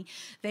money.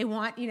 They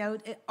want,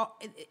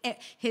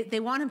 they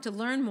want him to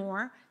learn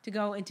more, to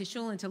go into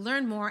shul and to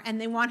learn more,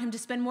 and they want him to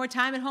spend more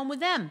time at home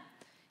with them.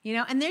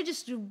 And they're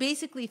just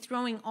basically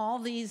throwing all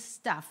these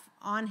stuff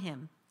on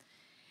him.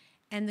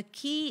 And the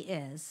key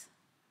is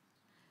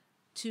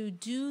to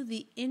do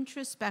the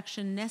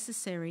introspection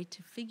necessary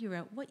to figure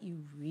out what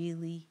you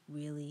really,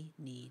 really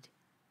need.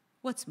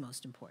 What's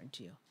most important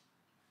to you?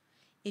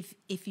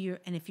 If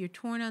you're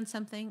torn on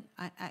something,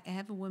 I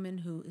have a woman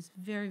who is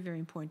very, very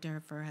important to her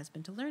for her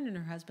husband to learn, and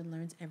her husband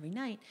learns every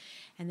night.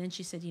 And then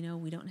she said,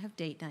 we don't have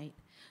date night.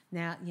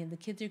 Now, the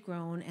kids are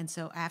grown, and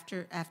so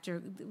after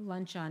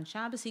lunch on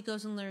Shabbos, he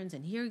goes and learns,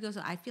 and here he goes.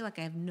 I feel like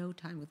I have no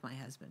time with my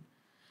husband.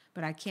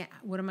 But I can't,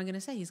 what am I going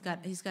to say? He's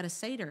got a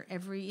Seder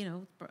every,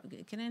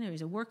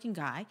 he's a working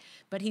guy,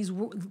 but he's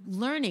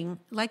learning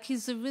like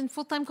he's in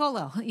full-time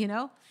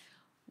kollel,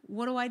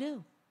 What do I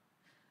do?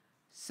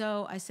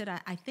 So I said,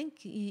 I think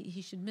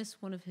he should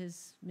miss one of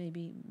his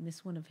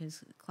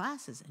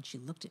classes. And she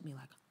looked at me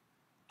like,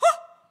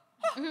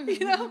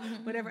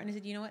 whatever. And I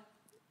said, you know what?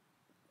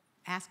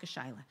 Ask a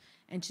Shaila.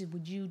 And she said,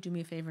 would you do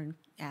me a favor and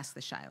ask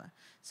the Shaila?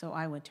 So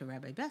I went to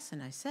Rabbi Bess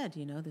and I said,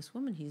 this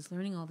woman, he's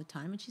learning all the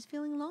time and she's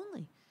feeling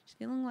lonely. She's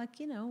feeling like,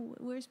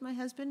 where's my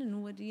husband?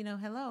 And what,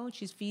 hello.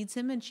 She feeds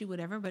him and she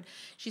whatever. But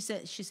she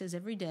says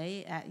every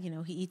day,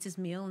 he eats his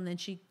meal and then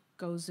she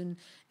goes and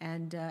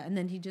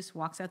then he just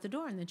walks out the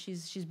door, and then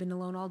she's been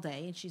alone all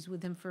day, and she's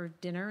with him for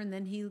dinner, and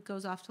then he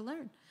goes off to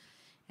learn.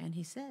 And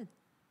he said,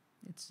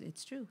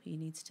 it's true. He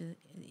needs to,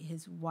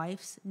 his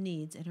wife's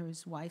needs and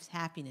his wife's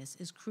happiness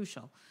is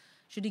crucial.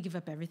 Should he give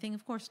up everything?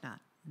 Of course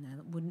not. And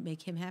that wouldn't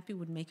make him happy,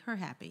 wouldn't make her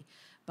happy.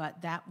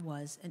 But that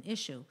was an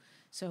issue.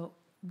 So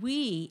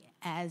we,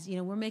 as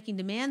we're making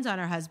demands on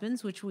our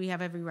husbands, which we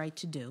have every right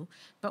to do,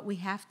 but we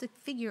have to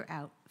figure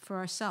out for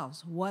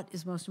ourselves what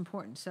is most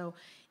important. So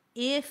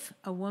if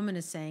a woman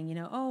is saying,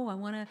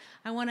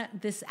 I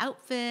want this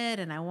outfit,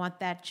 and I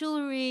want that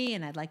jewelry,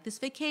 and I'd like this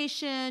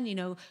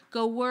vacation,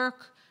 go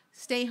work,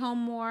 stay home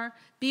more,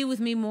 be with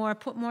me more,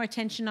 put more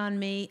attention on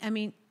me. I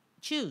mean,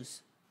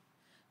 choose.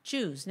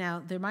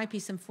 Now, there might be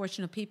some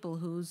fortunate people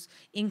whose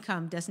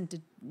income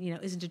isn't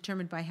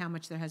determined by how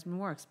much their husband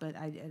works, but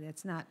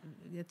that's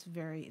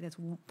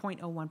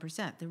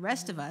 0.01%. The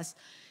rest of us,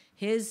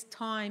 his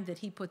time that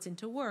he puts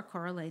into work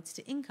correlates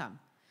to income.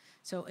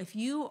 So if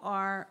you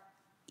are,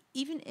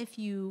 even if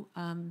you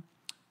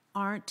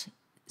aren't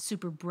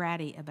super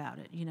bratty about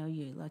it. You know,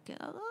 you're like, oh,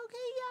 okay,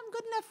 yeah, I'm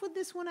good enough with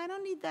this one. I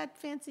don't need that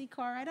fancy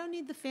car. I don't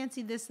need the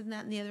fancy this and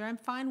that and the other. I'm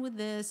fine with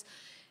this,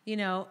 you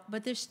know.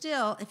 But there's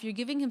still, if you're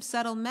giving him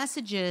subtle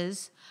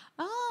messages,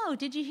 oh,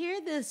 did you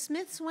hear the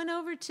Smiths went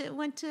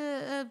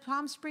to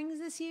Palm Springs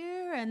this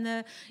year, and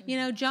the you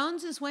know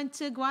Joneses went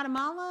to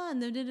Guatemala,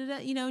 and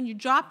you know, and you're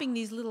dropping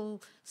these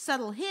little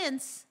subtle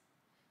hints.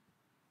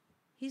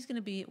 He's going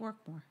to be at work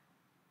more.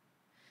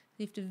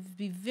 You have to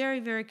be very,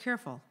 very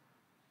careful.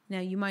 Now,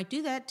 you might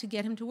do that to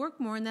get him to work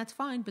more, and that's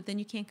fine, but then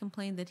you can't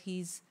complain that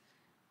he's,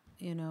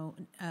 you know,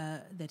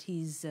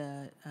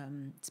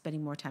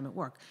 spending more time at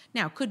work.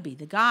 Now, it could be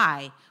the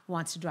guy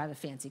wants to drive a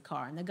fancy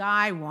car, and the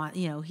guy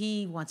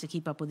he wants to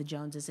keep up with the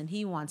Joneses, and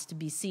he wants to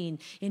be seen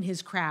in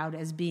his crowd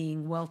as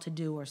being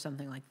well-to-do or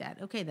something like that.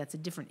 Okay, that's a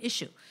different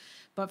issue.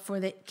 But for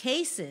the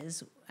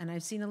cases, and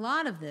I've seen a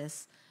lot of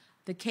this,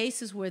 the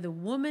cases where the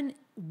woman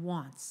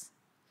wants,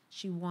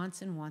 she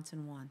wants and wants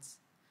and wants.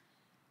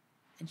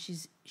 And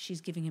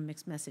she's giving him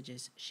mixed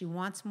messages. She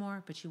wants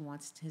more, but she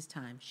wants his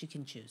time. She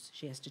can choose.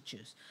 She has to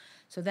choose.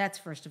 So that's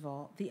first of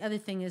all. The other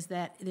thing is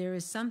that there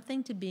is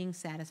something to being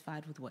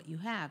satisfied with what you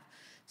have.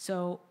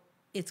 So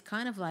it's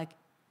kind of like,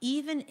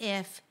 even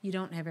if you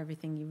don't have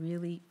everything you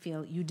really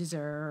feel you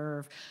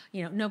deserve,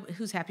 you know,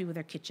 who's happy with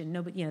their kitchen?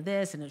 Nobody, you know,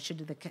 this, and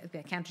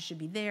the counter should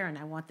be there, and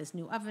I want this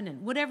new oven,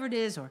 and whatever it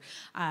is, or,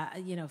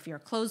 you know, if you're a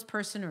clothes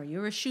person or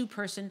you're a shoe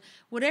person,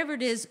 whatever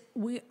it is,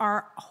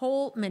 our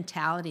whole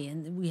mentality,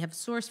 and we have a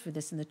source for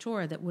this in the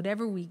Torah, that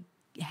whatever we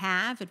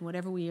have and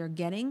whatever we are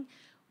getting,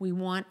 we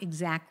want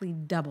exactly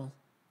double.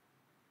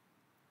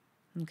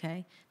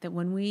 Okay, that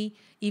when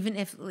even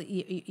if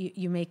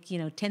you make, you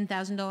know,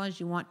 $10,000,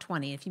 you want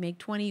 20. If you make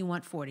 20, you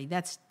want 40.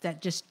 That's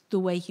just the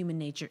way human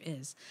nature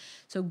is.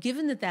 So,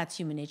 given that that's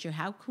human nature,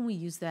 how can we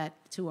use that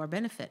to our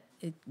benefit?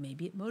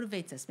 Maybe it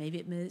motivates us. Maybe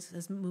it makes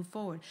us move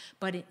forward.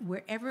 But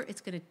wherever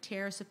it's going to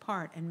tear us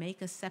apart and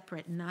make us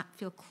separate and not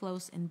feel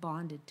close and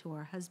bonded to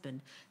our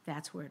husband,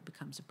 that's where it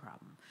becomes a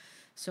problem.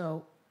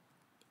 So,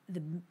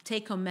 the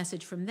take-home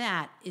message from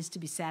that is to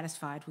be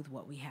satisfied with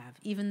what we have,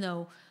 even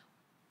though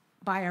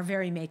by our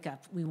very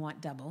makeup, we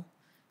want double.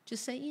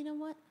 Just say, you know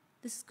what?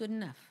 This is good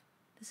enough.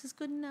 This is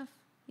good enough.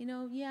 You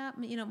know, yeah,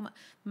 you know,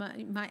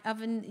 my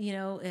oven, you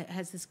know, it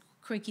has this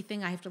creaky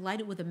thing. I have to light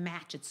it with a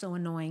match. It's so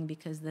annoying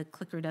because the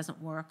clicker doesn't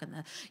work and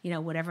the, you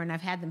know, whatever. And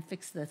I've had them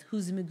fix the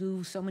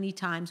whoozamagoo so many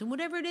times. And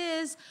whatever it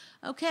is,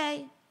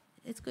 okay,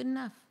 it's good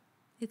enough.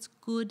 It's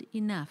good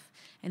enough.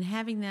 And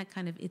having that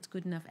kind of it's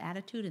good enough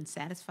attitude and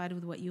satisfied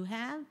with what you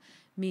have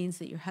means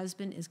that your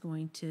husband is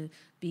going to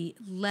be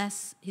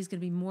he's going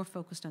to be more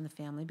focused on the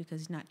family because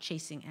he's not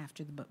chasing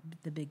after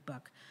the big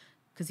buck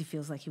because he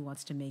feels like he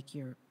wants to make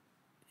your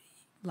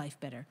life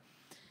better.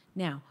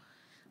 Now,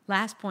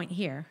 last point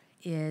here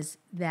is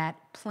that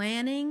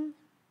planning,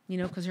 you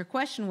know, because her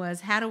question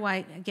was, how do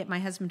I get my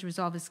husband to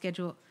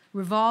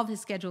revolve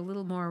his schedule a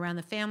little more around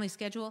the family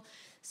schedule?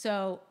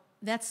 So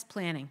that's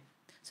planning.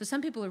 So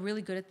some people are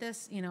really good at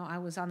this. You know, I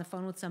was on the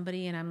phone with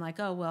somebody, and I'm like,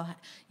 oh, well,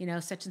 you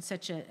know, such and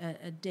such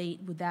a date,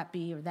 would that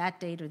be, or that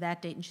date, or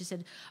that date? And she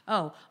said,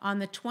 oh, on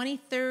the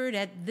 23rd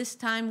at this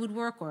time would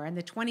work, or on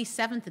the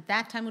 27th at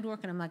that time would work.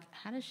 And I'm like,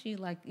 how does she,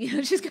 like, you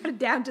know, she's got it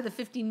down to the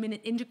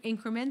 15-minute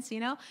increments, you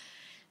know?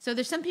 So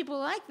there's some people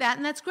like that,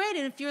 and that's great.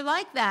 And if you're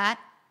like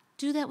that,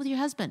 do that with your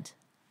husband.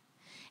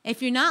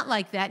 If you're not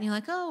like that and you're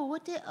like, oh,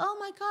 oh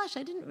my gosh,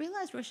 I didn't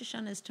realize Rosh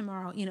Hashanah is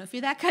tomorrow. You know, if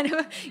you're that kind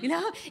of,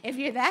 if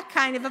you're that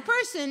kind of a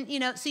person, you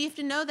know, so you have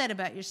to know that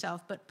about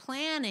yourself. But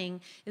planning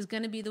is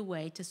going to be the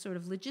way to sort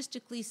of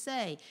logistically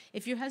say,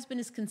 if your husband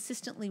is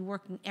consistently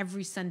working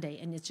every Sunday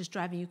and it's just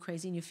driving you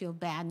crazy and you feel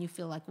bad and you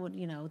feel like, well,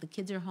 you know, the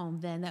kids are home,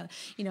 then,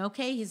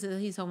 okay,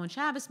 he's home on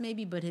Shabbos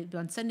maybe, but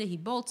on Sunday he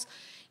bolts,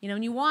 you know,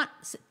 and you want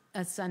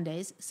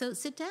Sundays. So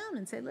sit down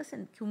and say,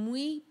 listen, can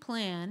we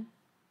plan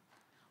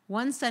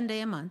one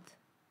Sunday a month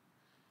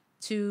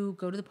to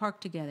go to the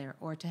park together,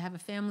 or to have a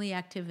family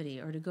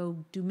activity, or to go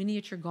do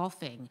miniature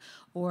golfing,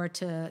 or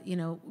to, you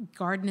know,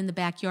 garden in the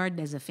backyard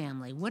as a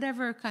family,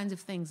 whatever kinds of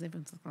things.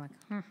 Everyone's like,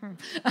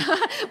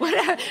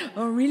 whatever,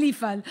 or really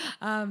fun.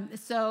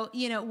 So,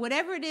 you know,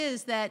 whatever it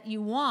is that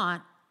you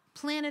want,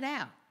 plan it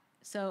out.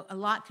 So a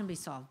lot can be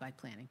solved by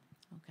planning.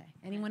 Okay.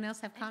 Anyone else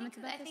have comments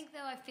about this? I think,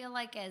 though, I feel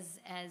like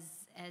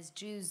as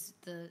Jews,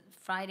 the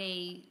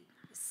Friday,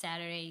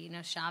 Saturday, you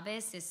know,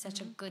 Shabbos is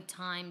such a good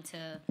time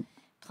to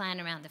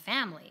plan around the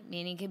family.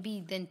 Meaning it could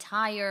be the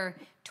entire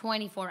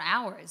 24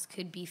 hours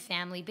could be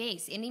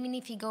family-based. And even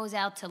if he goes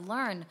out to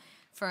learn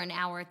for an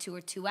hour or 2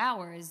 or 2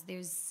 hours,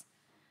 there's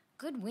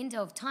a good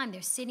window of time.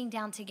 They're sitting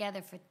down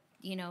together for,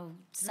 you know,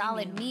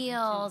 solid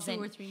meals.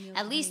 Two or three meals.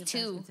 At least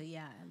two.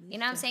 Yeah, at least you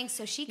know what I'm saying?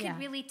 So she could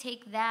really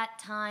take that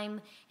time.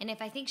 And if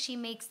I think she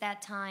makes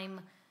that time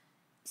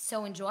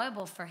so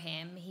enjoyable for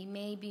him, he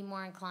may be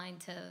more inclined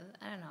to,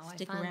 I don't know.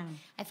 Stick around.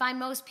 I find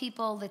most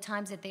people, the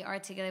times that they are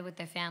together with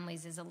their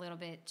families is a little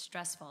bit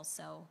stressful.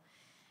 So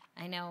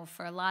I know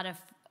for a lot of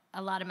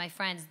my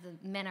friends,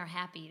 the men are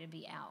happy to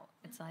be out.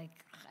 It's like,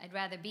 I'd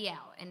rather be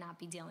out and not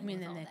be dealing I mean,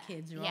 with then all the that.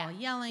 kids are all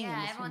yelling. Yeah,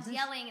 and this everyone's one's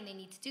yelling and they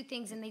need to do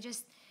things and they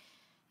just,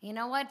 you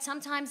know what?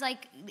 Sometimes,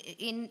 like,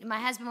 my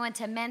husband went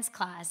to men's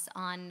class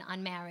on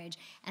marriage,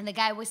 and the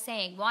guy was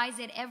saying, why is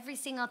it every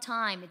single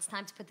time it's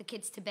time to put the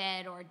kids to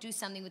bed or do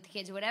something with the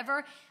kids or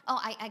whatever? Oh,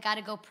 I got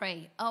to go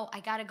pray. Oh, I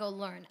got to go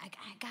learn. I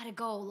got to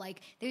go.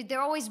 Like,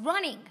 they're always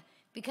running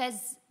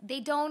because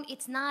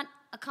it's not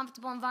a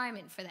comfortable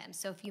environment for them.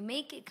 So if you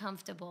make it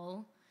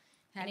comfortable,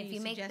 How and do if you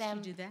you make suggest them...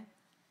 you do that?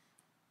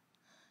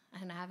 I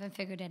don't know, I haven't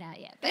figured it out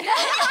yet. But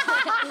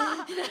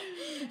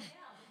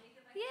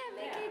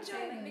make it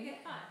enjoyable. Make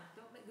it fun.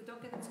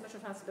 Don't give them too much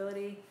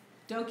responsibility.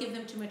 Don't give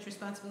them too much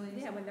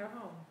responsibility. Yeah, when they're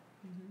home.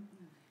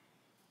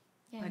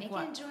 Yeah, Like make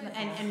what? it enjoyable.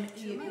 And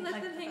You let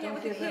like, them hang out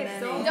with give the them kids.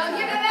 any. Don't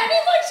give them any.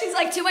 Look, she's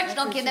like, too much.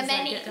 Don't give them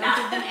any. don't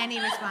give them any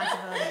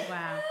responsibility.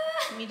 Wow.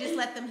 You just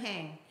let them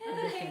hang.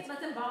 Let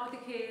them bond with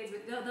the kids.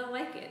 They'll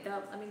like it.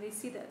 They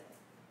see that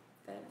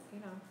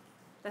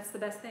that's the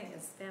best thing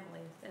is family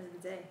at the end of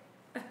the day.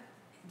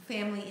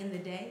 Family in the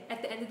day.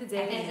 At the end of the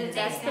day, At the end of the day,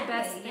 that's the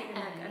best exactly,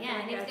 thing.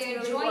 yeah. And if that's they're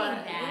really enjoying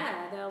what-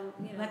 that, they'll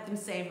Let them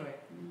savor it.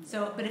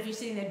 So, but if you're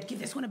sitting there, give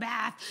this one a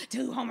bath,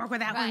 do homework with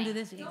that one, Right. do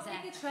this. Don't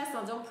make it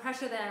stressful. Don't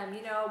pressure them. We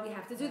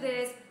have to do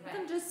this.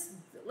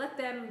 Let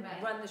them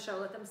run the show.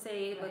 Let them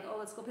say, like, oh,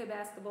 let's go play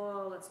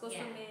basketball. Let's go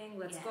swimming.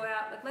 Let's go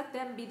out. Like, let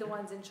them be the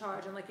ones in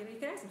charge. And you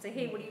can ask them, say,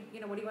 hey, what do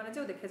you want to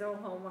do? The kids are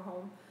home. We're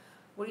home.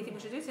 What do you think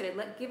we should do today?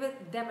 Give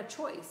them a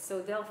choice,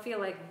 so they'll feel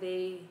like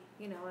they,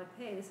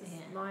 hey, this is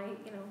my,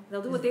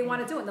 they'll do what they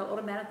want to do, and they'll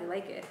automatically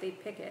like it if they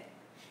pick it.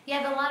 Yeah,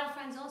 I have a lot of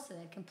friends also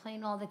that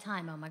complain all the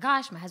time. Oh my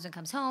gosh, my husband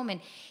comes home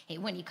and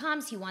when he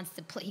comes, he wants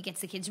to play. He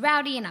gets the kids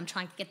rowdy, and I'm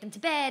trying to get them to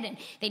bed, and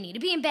they need to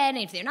be in bed.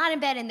 And if they're not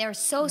in bed, and they're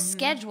so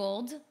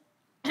scheduled.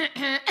 I'm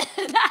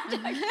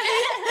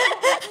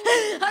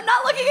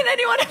not looking at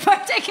anyone in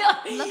particular.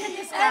 Look at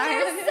this guy.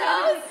 They're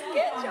so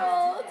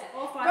scheduled.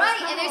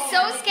 Right, and they're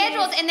so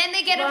scheduled, and then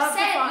they get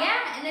upset.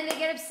 Yeah, and then they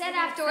get upset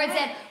afterwards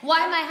that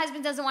why my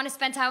husband doesn't want to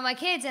spend time with my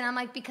kids. And I'm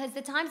like, because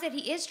the times that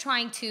he is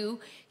trying to,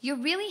 you're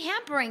really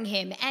hampering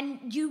him.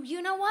 And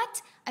you know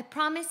what? I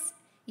promise,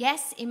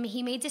 yes,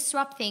 he may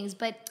disrupt things,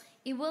 but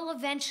it will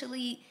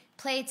eventually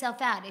play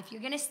itself out. If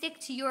you're gonna stick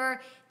to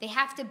they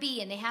have to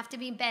be and they have to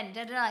be in bed,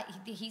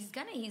 he's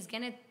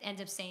gonna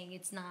end up saying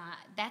it's not.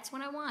 That's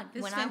what I want.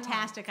 This is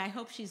fantastic. I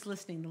hope she's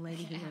listening. The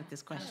lady who wrote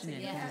this question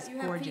in. Yeah. It's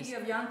You gorgeous.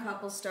 have young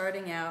couples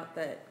starting out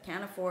that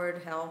can't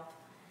afford help,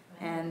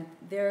 and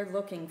they're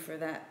looking for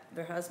their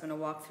husband to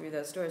walk through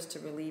those doors to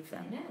relieve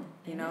them.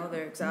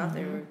 They're exhausted.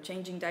 They were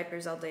changing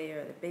diapers all day,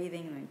 or they're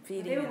bathing and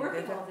feeding. They were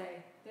working all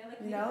day.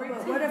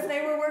 But what if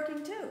they were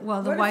working too?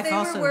 Well, the what wife if they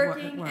also were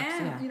working works,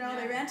 and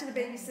they ran to the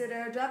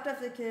babysitter, dropped off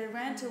the kid,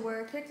 ran to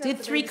work, picked up Did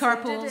the 3 babysitter,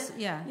 carpools,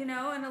 yeah.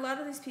 And a lot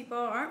of these people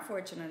aren't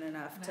fortunate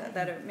enough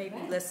that are maybe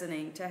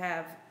listening to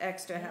have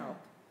extra help.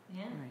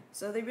 Yeah. Right.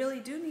 So they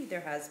really do need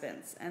their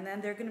husbands, and then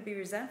they're going to be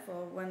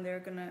resentful when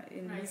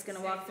he's going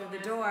to walk through the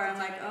door. I'm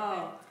like,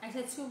 oh. I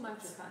said too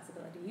much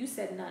responsibility. You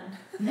said none.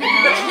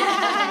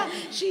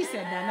 She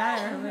said that, not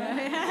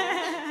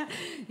her.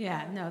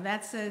 Yeah, no,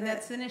 that's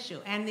an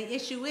issue, and the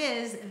issue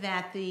is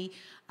that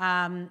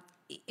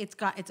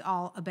it's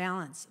all a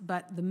balance.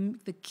 But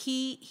the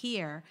key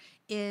here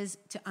is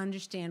to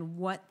understand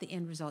what the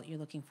end result you're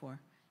looking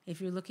for. If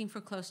you're looking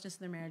for closeness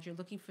in the marriage, you're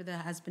looking for the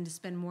husband to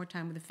spend more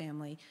time with the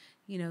family.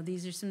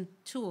 These are some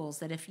tools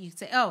that if you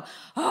say,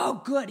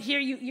 oh, good, here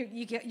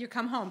you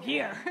come home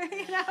here,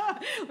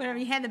 whenever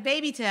you hand the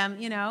baby to him,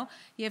 you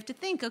have to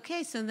think,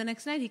 okay, so the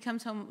next night he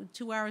comes home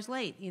 2 hours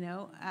late.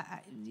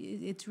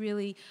 It's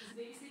really. Is the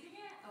baby sleeping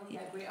yet? Oh,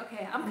 yeah, great.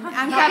 Okay, I'm coming.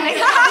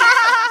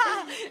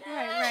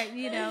 right.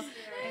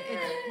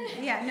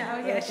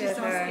 She's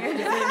so scared.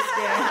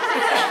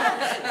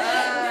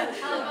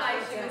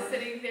 She was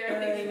sitting there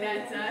thinking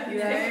that he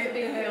was the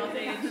baby all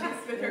day and she's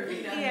with her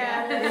feet up.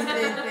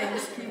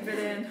 Things keep it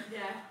in.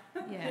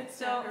 Yeah.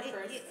 So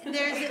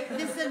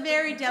this is a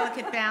very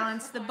delicate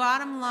balance. The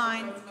bottom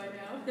line.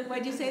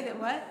 Why'd you say that?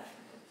 What?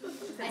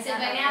 I said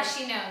by now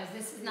she knows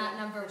this is not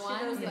number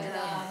one, but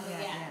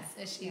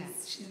so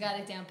she's got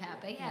it down pat.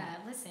 But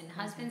listen,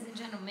 husbands in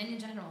general, men in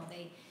general,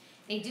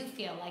 they do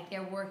feel like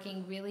they're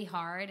working really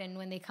hard, and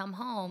when they come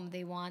home,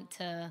 they want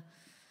to,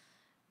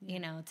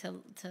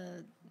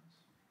 to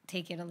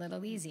take it a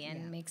little easy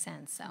and make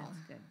sense. So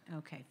that's good.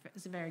 Okay,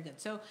 it's very good.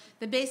 So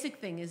the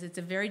basic thing is it's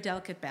a very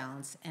delicate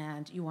balance,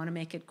 and you want to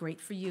make it great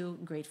for you,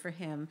 great for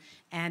him.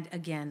 And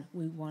again,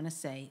 we want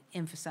to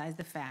emphasize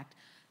the fact.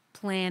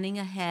 Planning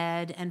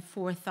ahead and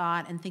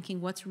forethought and thinking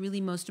what's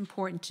really most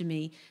important to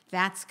me,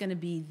 that's going to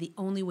be the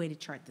only way to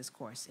chart this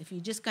course. If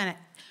you're just going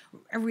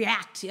to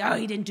react, he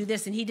didn't do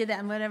this and he did that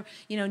and whatever,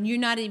 and you're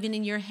not even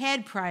in your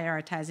head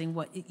prioritizing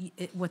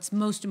what's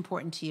most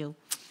important to you,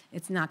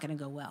 it's not going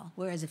to go well.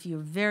 Whereas if you're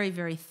very,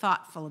 very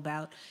thoughtful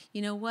about,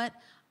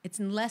 it's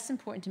less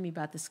important to me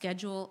about the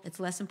schedule. It's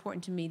less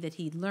important to me that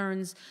he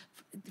learns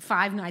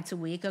 5 nights a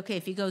week. Okay,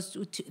 if he goes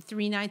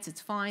 3 nights, it's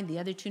fine. The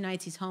other 2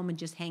 nights, he's home and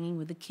just hanging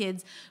with the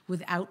kids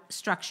without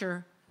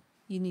structure.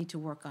 you need to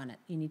work on it.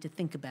 You need to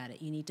think about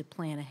it. You need to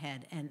plan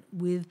ahead. And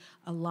with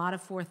a lot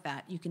of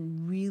forethought, you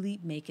can really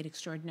make it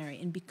extraordinary.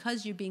 And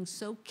because you're being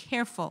so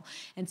careful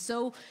and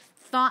so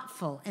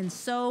thoughtful and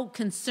so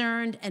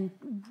concerned and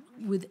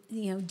with,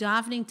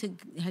 davening to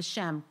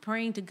Hashem,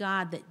 praying to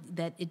God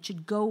that it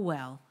should go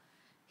well,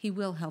 He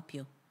will help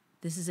you.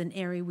 This is an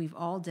area we've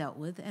all dealt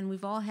with, and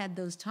we've all had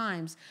those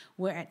times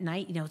where at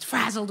night, it's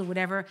frazzled or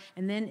whatever,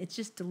 and then it's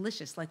just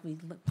delicious. Like we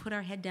put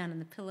our head down on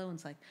the pillow, and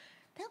it's like,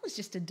 that was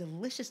just a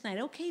delicious night.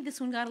 Okay, this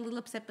one got a little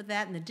upset with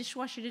that, and the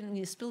dishwasher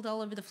didn't, spilled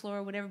all over the floor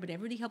or whatever, but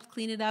everybody helped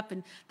clean it up,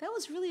 and that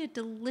was really a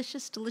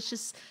delicious,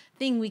 delicious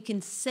thing. We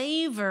can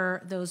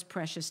savor those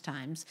precious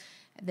times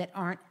that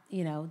aren't,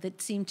 that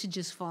seem to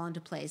just fall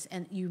into place.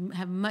 And you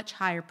have much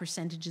higher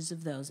percentages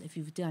of those if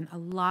you've done a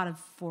lot of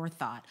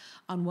forethought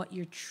on what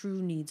your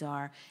true needs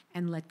are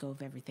and let go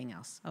of everything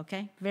else.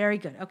 Okay? Very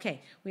good.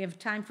 Okay. We have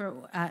time for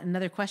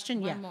another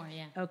question? One more,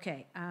 yeah.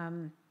 Okay.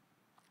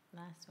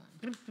 Last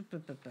one.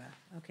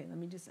 Okay, let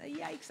me just,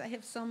 yikes, I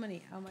have so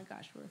many. Oh my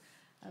gosh,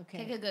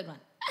 okay. Pick a good one.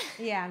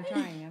 Yeah, I'm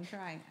trying.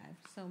 I have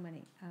so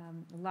many.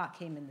 A lot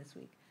came in this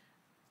week.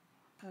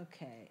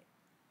 Okay.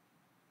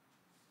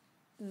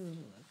 Ooh,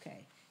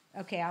 okay.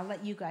 Okay, I'll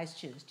let you guys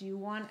choose. Do you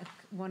want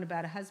one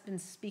about a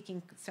husband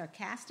speaking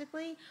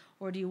sarcastically,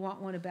 or do you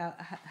want one about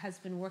a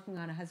husband working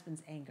on a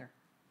husband's anger?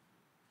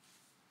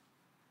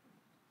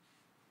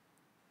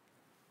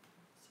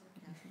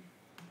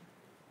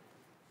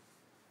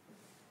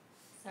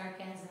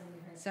 Sarcasm.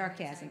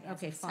 Sarcasm.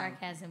 Okay, fine.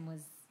 Sarcasm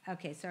was...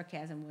 Okay,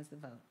 sarcasm was the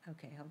vote.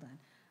 Okay, hold on.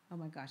 Oh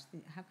my gosh,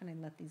 how can I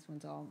let these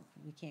ones all,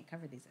 we can't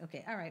cover these.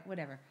 Okay, all right,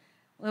 whatever.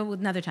 Well,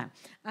 another time.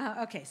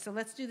 Okay, so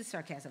let's do the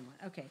sarcasm one.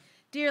 Okay.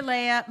 Dear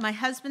Leah, my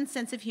husband's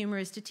sense of humor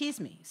is to tease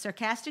me.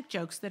 Sarcastic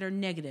jokes that are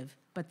negative,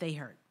 but they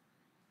hurt.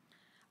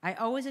 I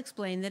always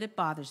explain that it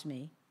bothers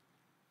me,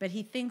 but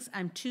he thinks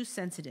I'm too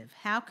sensitive.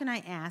 How can I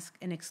ask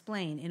and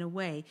explain in a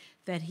way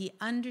that he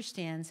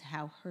understands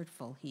how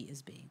hurtful he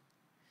is being?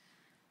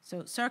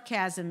 So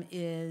sarcasm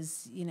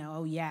is,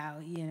 oh yeah,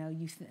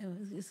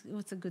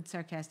 what's a good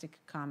sarcastic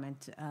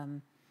comment?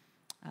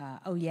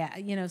 Oh yeah,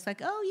 it's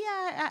like, oh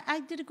yeah, I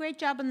did a great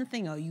job on the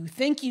thing. Oh, you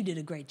think you did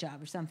a great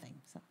job or something.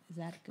 So, is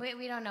that good?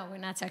 We don't know. We're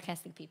not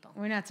sarcastic people.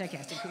 We're not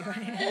sarcastic people.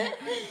 You make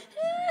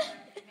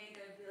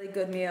a really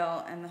good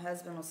meal, and the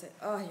husband will say,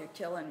 "Oh, you're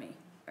killing me,"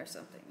 or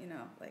something.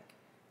 Like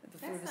the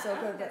food is so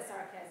good. That's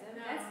sarcasm.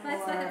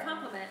 That's like a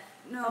compliment.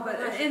 No, but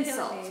an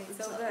insult.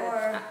 So good.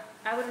 Or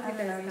I wouldn't think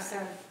that was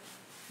a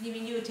You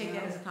mean you would take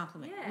that as a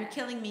compliment? Yeah. You're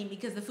killing me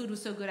because the food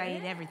was so good. I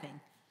ate everything.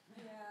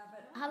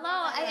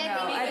 Hello, I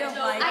don't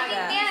like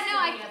that.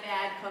 Being a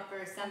bad cook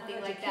or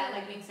something like that,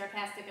 like being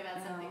sarcastic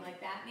about something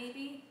like that,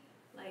 maybe.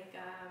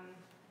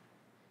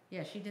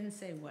 Yeah, she didn't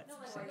say what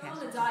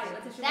sarcastic.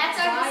 That's what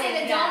I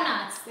say. The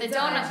donuts. The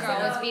donut girl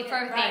was be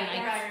her thing.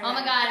 Like, oh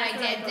my God,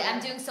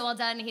 I'm doing so well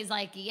done. He's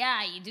like,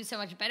 yeah, you do so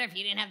much better if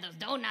you didn't have those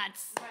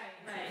donuts.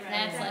 Right.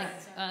 That's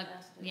like,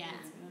 yeah.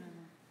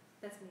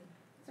 That's me.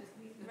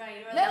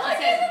 Right. She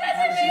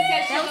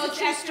said she that was a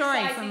true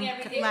story from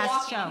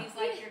last walking. show. He's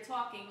like, you're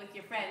talking with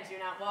your friends, you're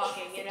not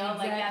walking,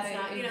 like that's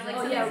not,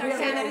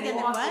 Say that again.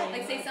 What?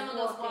 Like say someone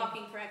goes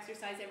walking for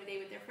exercise every day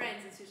with their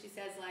friends, and so she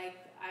says like,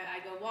 I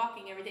go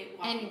walking every day.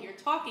 Walking, and you're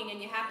talking,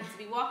 and you happen to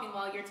be walking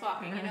while you're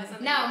talking.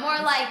 Something. No, more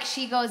like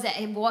she goes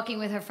walking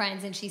with her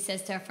friends, and she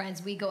says to her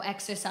friends, "We go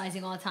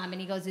exercising all the time." And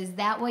he goes, "Is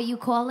that what you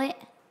call it?"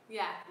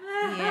 Yeah.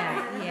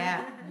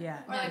 Yeah.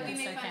 Or like we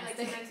make fun, like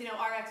sometimes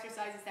our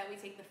exercise is that we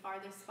take the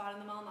farthest spot in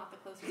the mall, not the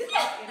closest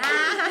spot.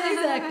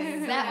 Exactly.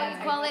 Is that what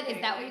you call it?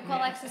 Is that what you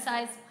call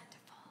exercise?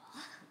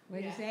 Wonderful. What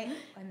did you say?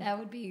 That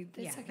would be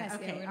the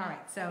sarcastic. Okay, all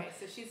right. So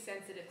she's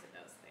sensitive to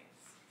those things.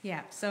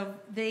 Yeah. So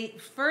the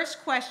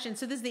first question.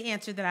 So this is the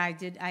answer that I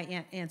did.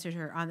 I answered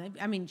her on.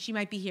 I mean, she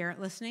might be here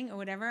listening or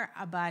whatever,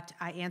 but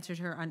I answered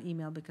her on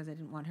email because I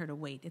didn't want her to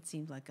wait. She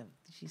seemed like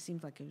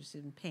she was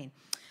in pain.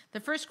 The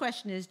first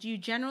question is: do you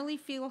generally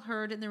feel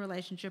heard in the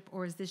relationship,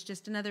 or is this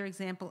just another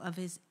example of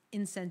his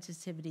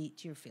insensitivity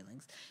to your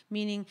feelings?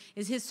 Meaning,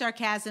 is his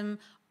sarcasm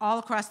all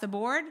across the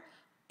board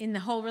in the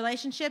whole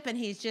relationship, and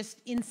he's just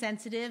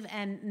insensitive,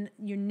 and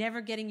you're never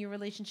getting your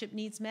relationship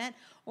needs met?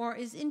 Or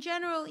is in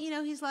general,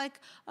 he's like,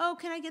 oh,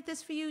 can I get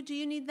this for you? Do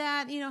you need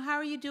that? How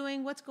are you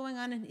doing? What's going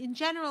on? And in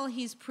general,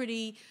 he's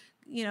pretty,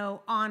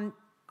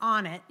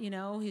 on it,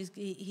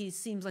 he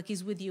seems like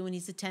he's with you and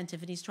he's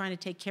attentive and he's trying to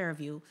take care of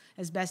you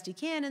as best he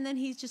can. And then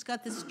he's just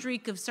got this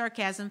streak of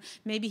sarcasm.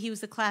 Maybe he was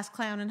the class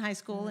clown in high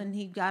school and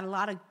he got a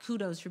lot of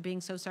kudos for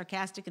being so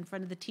sarcastic in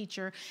front of the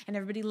teacher and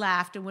everybody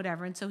laughed and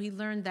whatever. And so he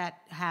learned that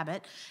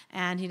habit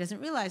and he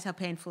doesn't realize how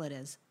painful it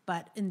is.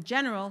 But in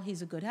general,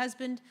 he's a good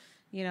husband,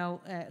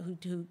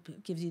 who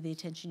gives you the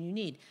attention you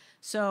need.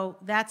 So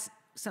that's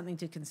something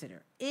to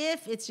consider.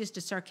 If it's just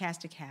a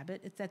sarcastic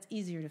habit, that's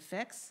easier to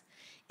fix.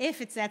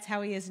 If that's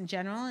how he is in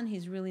general and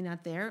he's really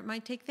not there, it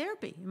might take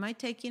therapy. It might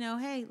take,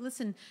 hey,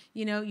 listen,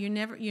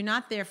 you're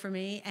not there for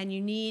me and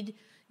you need,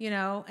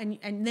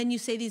 and then you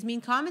say these mean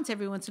comments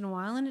every once in a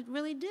while and it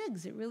really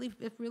digs. It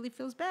really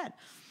feels bad.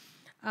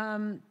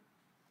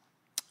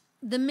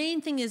 the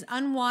main thing is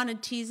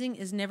unwanted teasing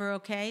is never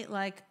okay.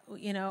 Like,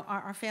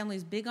 our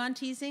family's big on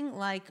teasing,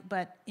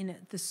 but in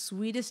the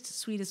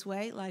sweetest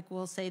way. Like,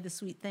 we'll say the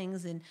sweet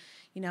things, and,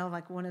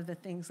 like one of the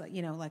things,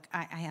 like,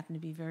 I happen to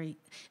be very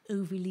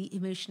overly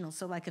emotional.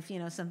 So, like, if,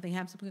 something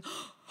happens, I'm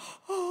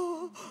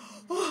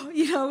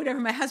whatever.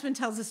 My husband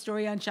tells a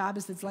story on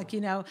Shabbos that's like,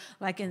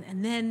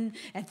 and then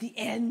at the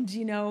end,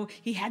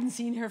 he hadn't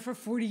seen her for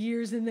 40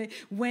 years, and they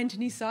went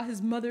and he saw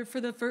his mother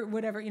for the first,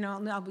 whatever, and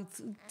I'll be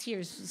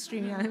tears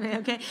streaming out of me,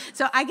 okay?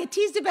 So I get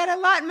teased about it a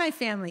lot in my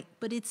family,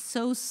 but it's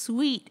so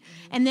sweet.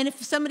 And then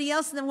if somebody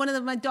else, then one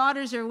of my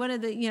daughters or one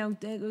of the,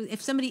 if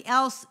somebody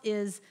else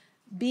is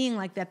being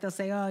like that, they'll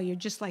say, oh, you're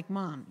just like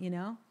mom,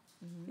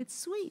 It's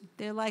sweet.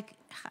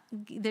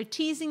 They're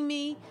teasing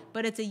me,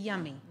 but it's a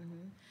yummy.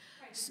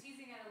 Right, he's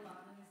teasing out of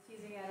love, and he's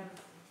teasing out of,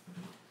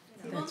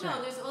 Well,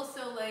 no, there's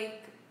also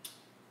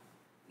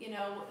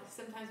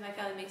sometimes my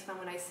family makes fun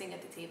when I sing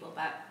at the table,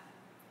 but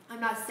I'm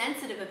not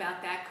sensitive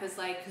about that because,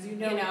 I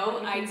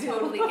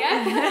totally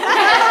get it.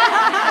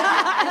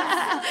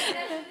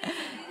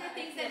 These are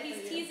things that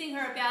he's teasing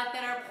her about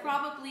that are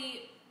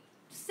probably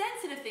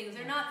sensitive things.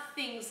 They're not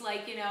things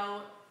like,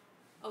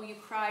 oh, you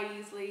cry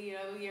easily,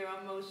 you're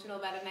emotional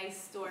about a nice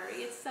story.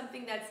 It's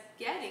something that's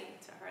getting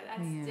to her.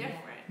 That's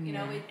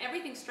different.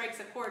 Everything strikes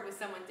a chord with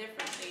someone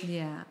differently.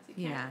 Yeah, So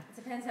it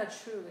depends how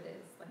true it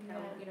is. Like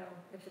how,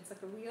 if it's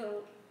like a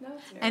real...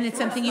 And it's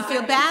something you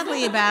feel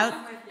badly about.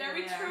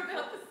 Very true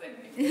about the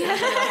singing.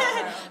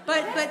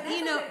 But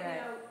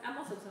I'm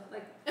also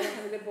like I don't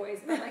have a good voice,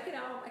 but I can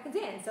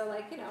dance, so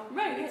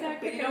Right,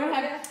 exactly. You don't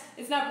have,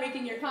 it's not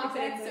breaking your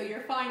confidence, so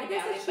you're fine about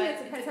it. But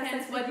it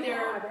depends what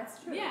they're.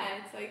 That's true. Yeah,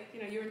 it's like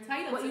you're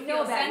entitled what to you feel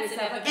know about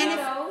sensitive yourself.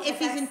 about. And if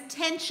he's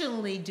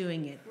intentionally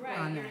doing it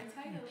on you're that.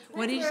 entitled.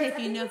 What did you say? If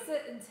you know? It's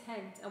the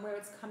intent and where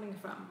it's coming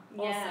from.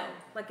 Also, Yeah.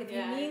 like if he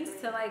means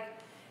to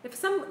if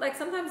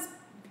sometimes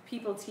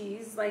people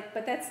tease, but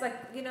that's it's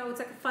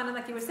like fun and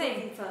like you were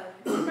saying,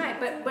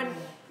 right?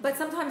 But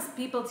sometimes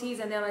people tease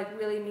and they're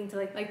really mean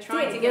to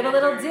trying to give a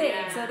little dig.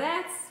 Yeah. So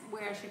that's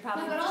where she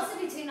probably. But also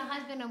between a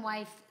husband and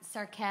wife,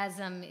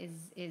 sarcasm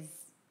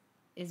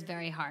is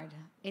very hard.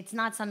 It's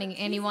not something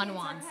anyone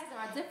wants.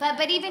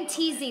 But even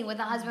teasing with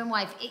a husband and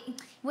wife,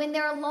 when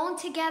they're alone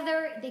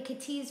together, they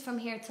could tease from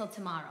here till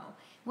tomorrow.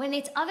 When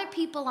it's other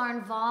people are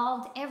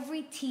involved,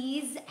 every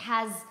tease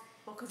has.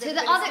 To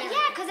the other,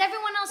 because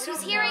everyone else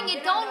who's hearing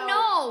it don't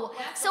know.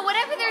 So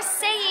whatever they're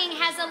saying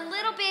has a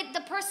little bit.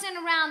 The person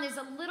around is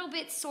a little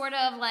bit sort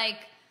of what?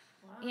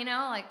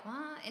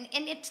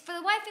 And it's for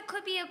the wife. It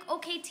could be an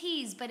okay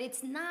tease, but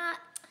it's not.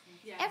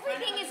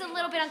 Everything is a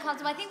little bit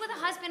uncomfortable. I think with a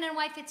husband and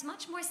wife, it's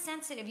much more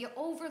sensitive. You're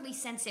overly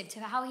sensitive to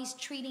how he's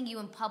treating you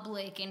in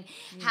public and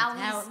how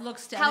it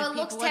looks to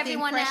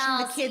everyone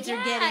else. The kids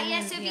are getting.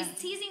 Yeah. So if he's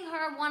teasing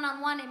her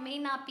one-on-one, it may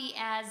not be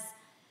as.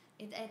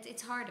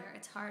 It's harder.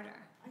 It's harder.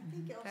 I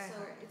think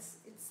also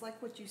it's like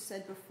what you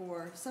said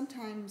before.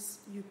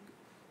 Sometimes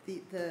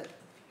the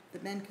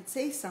men could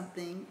say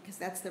something because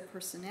that's their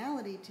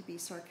personality to be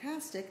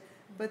sarcastic,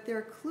 but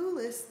they're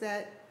clueless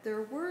that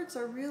their words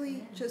are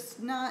really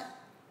just not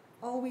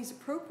always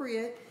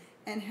appropriate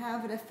and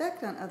have an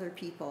effect on other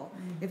people.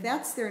 Mm-hmm. If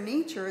that's their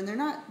nature and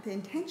the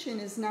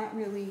intention is not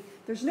really,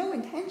 there's no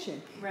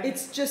intention. Right.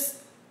 It's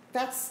just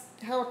that's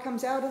how it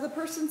comes out of the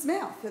person's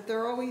mouth, that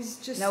they're always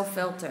just no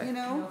filter.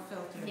 No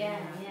filter. Yeah.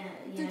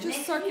 They're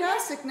just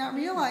sarcastic, not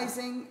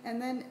realizing,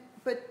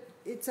 but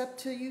it's up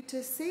to you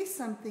to say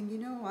something. Then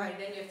you have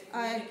to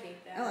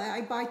communicate that.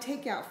 I buy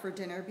takeout for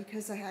dinner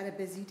because I had a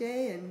busy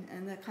day,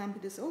 and the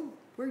comment is,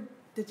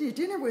 the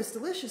dinner was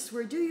delicious.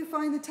 Where do you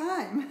find the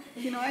time?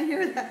 I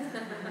hear that.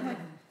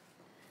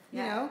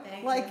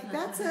 I'm like,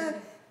 that's a.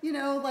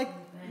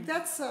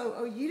 That's so.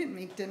 Oh, you didn't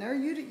make dinner.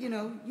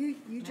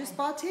 You just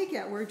bought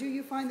takeout. Where do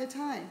you find the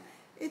time?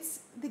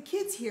 It's the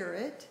kids hear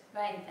it,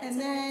 right? And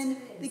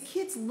then the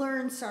kids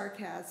learn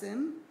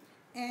sarcasm,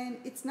 and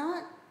it's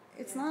not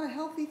a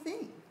healthy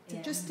thing to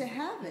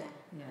have it.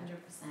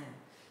 100%.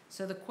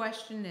 So the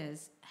question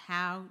is,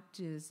 how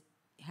does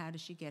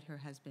she get her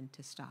husband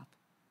to stop?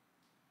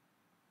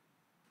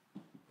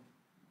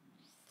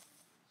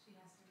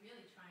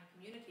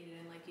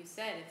 And like you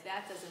said, if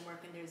that doesn't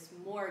work and there's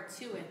more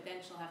to it,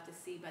 then she'll have to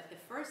see. But the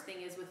first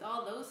thing is with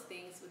all those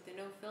things, with the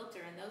no filter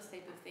and those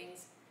type of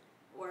things,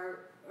 or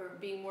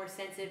being more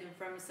sensitive in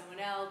front of someone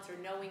else, or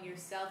knowing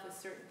yourself with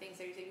certain things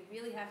that you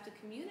really have to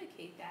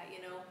communicate that.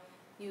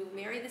 You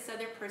marry this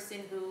other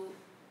person who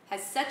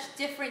has such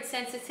different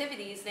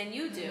sensitivities than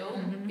you do,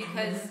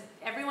 because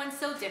everyone's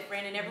so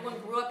different and everyone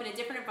grew up in a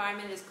different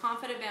environment and is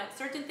confident about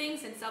certain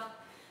things and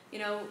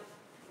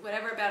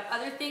whatever about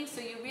other things.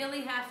 So you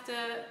really have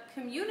to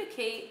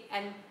communicate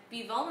and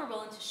be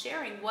vulnerable into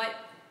sharing what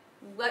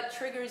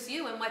triggers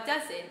you and what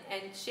doesn't.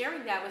 And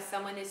sharing that with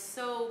someone is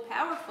so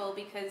powerful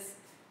because,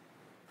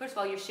 first of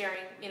all, you're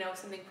sharing,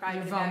 something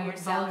private about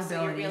yourself.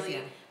 So you're really,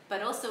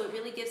 but also it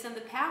really gives them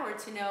the power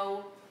to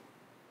know.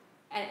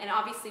 And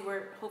obviously,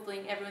 we're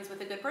hoping everyone's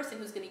with a good person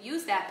who's going to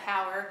use that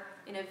power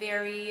in a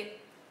very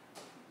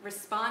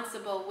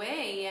responsible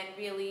way and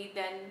really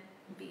then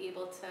be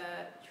able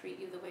to treat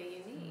you the way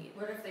you need.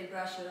 What if they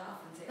brush it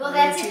off and say, Well,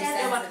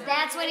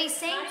 that's what he's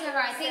saying to her.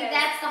 I think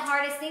that's the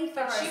hardest thing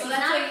for her. She's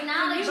not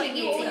acknowledging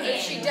it to him.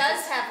 She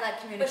does have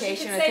that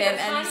communication with him,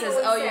 and he says,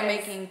 "Oh, you're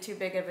making too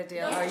big of a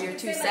deal, or you're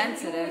too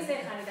sensitive."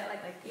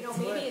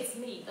 Maybe it's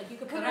me. Like you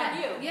could put it on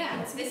you.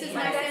 Yeah, this is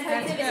my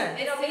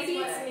sensitivity. Maybe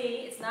it's me.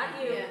 It's not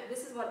you. Yeah.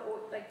 This is what.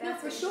 Like no,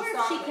 that's for sure.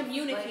 If she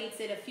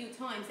communicates it a few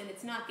times and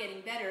it's not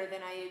getting better,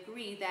 then I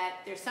agree that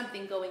there's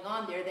something going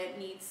on there that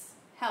needs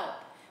help.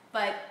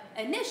 But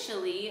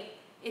initially,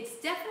 it's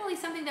definitely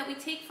something that we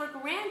take for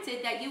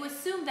granted, that you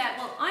assume that,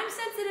 well, I'm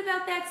sensitive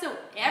about that, so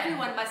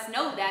everyone must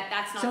know that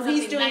that's not something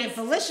So he's doing nice it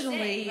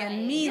volitionally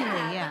and meanly,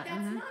 But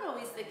that's not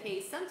always the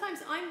case. Sometimes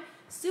I'm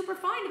super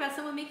fine about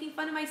someone making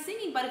fun of my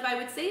singing, but if I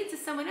would say it to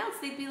someone else,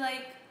 they'd be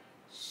like,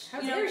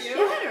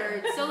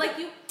 shattered. So like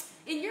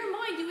in your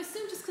mind, you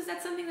assume just because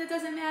that's something that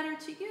doesn't matter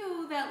to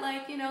you, that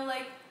like,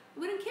 I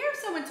wouldn't care if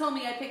someone told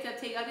me I picked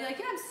up take. I'd be like,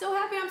 yeah, I'm so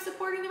happy I'm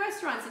supporting the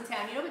restaurants in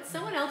town, but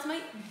someone else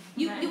might,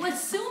 you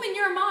assume in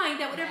your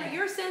mind that whatever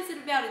you're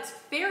sensitive about, it's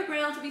fair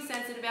ground to be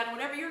sensitive about, and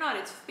whatever you're not,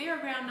 it's fair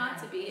ground not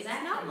to be. It's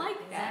not like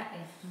that.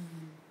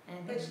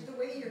 But the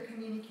way you're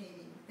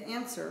communicating the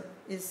answer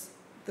is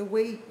the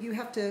way you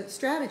have to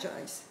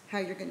strategize how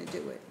you're going to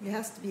do it. It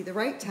has to be the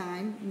right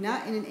time,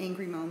 not in an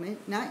angry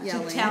moment, not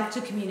yelling.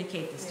 To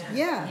communicate this time.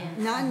 Yeah,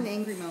 not in an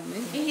angry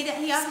moment.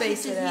 He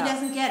obviously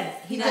doesn't get it.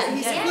 He's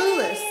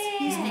clueless.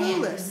 He's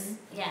clueless.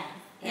 Yeah.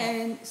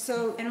 And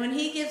so, and when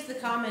he gives the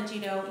comment,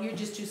 you're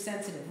just too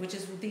sensitive, which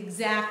is the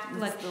exact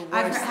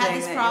I've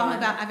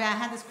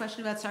had this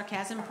question about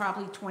sarcasm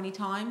probably 20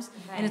 times,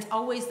 and it's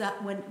always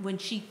that when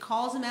she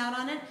calls him out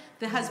on it,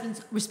 the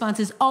husband's response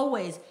is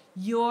always,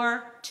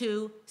 "You're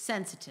too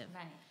sensitive."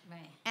 Right.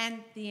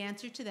 And the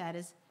answer to that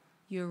is,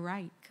 "You're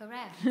right."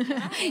 Correct.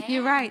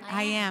 You're right.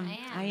 I am.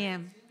 I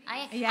am,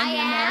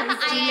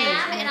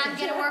 and I'm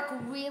going to work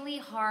really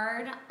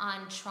hard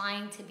on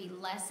trying to be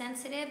less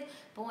sensitive.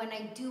 But when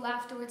I do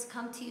afterwards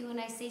come to you and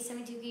I say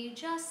something to you, you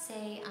just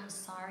say, "I'm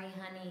sorry,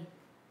 honey."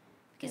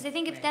 Because I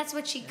think if that's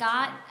what she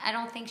got, I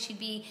don't think she'd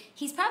be.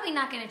 He's probably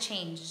not going to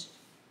change.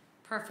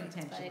 Perfect.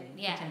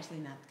 Potentially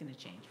not going to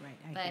change. Right.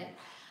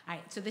 All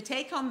right. So the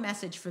take-home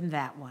message from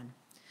that one,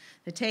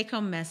 the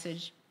take-home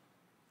message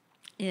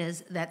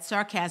is that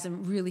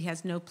sarcasm really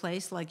has no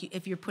place. Like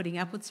if you're putting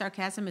up with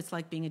sarcasm, it's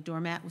like being a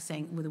doormat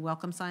with a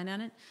welcome sign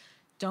on it.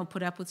 Don't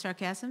put up with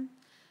sarcasm.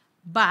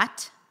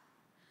 But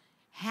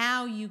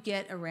how you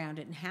get around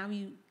it and how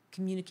you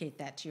communicate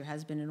that to your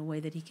husband in a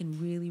way that he can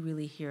really,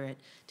 really hear it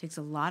takes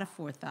a lot of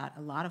forethought,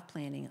 a lot of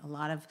planning, a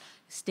lot of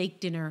steak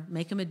dinner.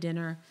 Make him a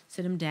dinner,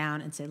 sit him down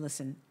and say,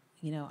 "Listen,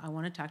 I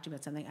want to talk to you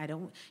about something. I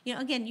don't,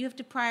 again, you have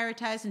to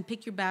prioritize and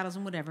pick your battles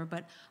and whatever,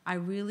 but I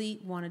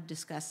really want to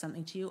discuss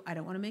something to you. I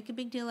don't want to make a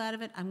big deal out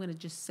of it. I'm going to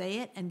just say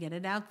it and get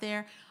it out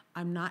there.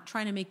 I'm not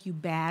trying to make you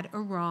bad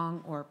or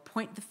wrong or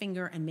point the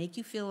finger and make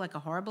you feel like a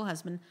horrible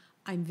husband.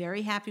 I'm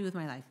very happy with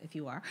my life, if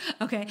you are.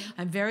 Okay?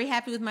 I'm very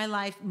happy with my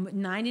life.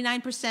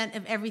 99%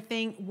 of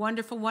everything,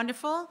 wonderful,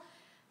 wonderful.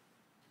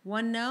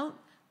 One note.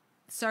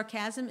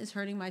 Sarcasm is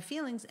hurting my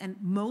feelings, and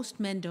most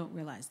men don't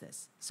realize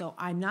this. So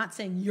I'm not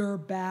saying you're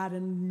bad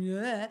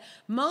and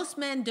most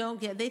men don't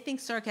get. They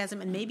think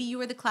sarcasm, and maybe you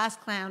were the class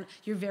clown.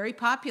 You're very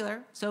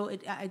popular, so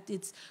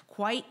it's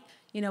quite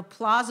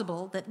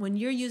plausible that when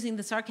you're using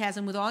the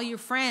sarcasm with all your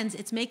friends,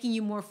 it's making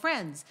you more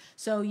friends.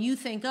 So you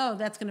think, oh,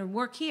 that's going to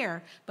work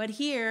here, but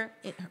here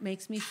it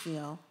makes me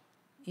feel,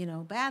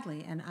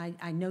 badly, and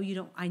I know you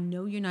don't. I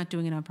know you're not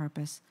doing it on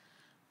purpose.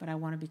 But I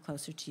want to be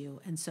closer to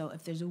you. And so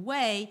if there's a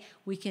way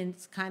we can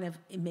kind of,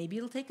 maybe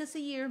it'll take us a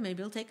year,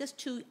 maybe it'll take us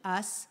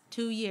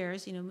 2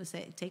 years, we'll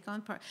say take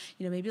on part,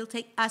 maybe it'll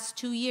take us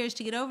 2 years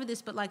to get over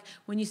this, but like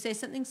when you say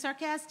something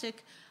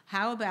sarcastic,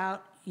 how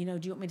about, do you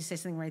want me to say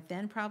something right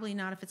then? Probably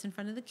not if it's in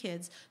front of the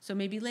kids. So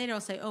maybe later I'll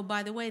say, "Oh,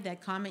 by the way,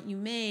 that comment you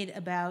made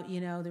about,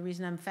 the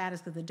reason I'm fat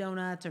is because of the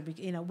donuts," or,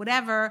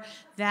 whatever,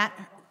 that,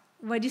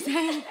 what'd you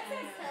say?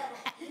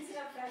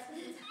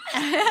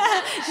 No,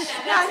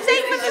 I'm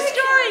saying for the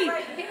story.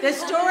 The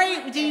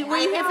story. Were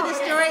you here for the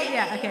story?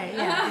 Yeah. Okay.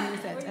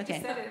 Yeah.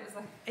 Okay.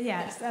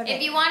 Yes. Okay.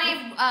 If you want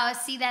to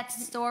see that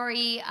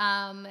story,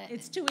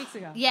 it's 2 weeks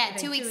ago. Yeah,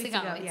 2 weeks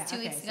ago. It's 2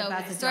 weeks ago.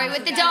 The story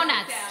with the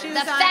donuts. The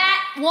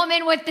fat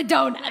woman with the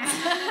donuts.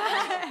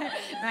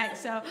 Right.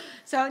 So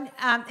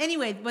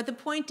anyway, but the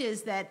point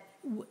is that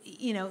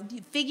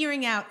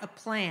figuring out a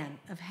plan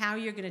of how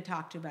you're going to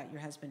talk about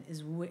your husband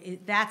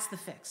that's the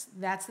fix.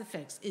 That's the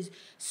fix. Is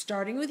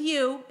starting with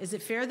you. Is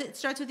it fair that it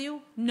starts with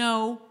you?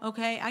 No.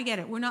 Okay, I get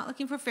it. We're not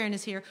looking for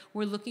fairness here.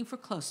 We're looking for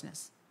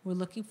closeness. We're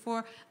looking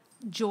for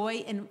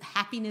joy and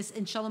happiness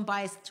and Shalom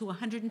Bayis to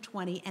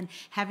 120 and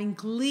having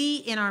glee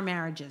in our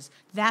marriages.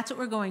 That's what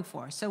we're going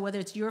for. So whether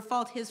it's your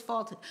fault, his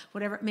fault,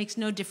 whatever, it makes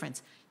no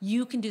difference.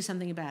 You can do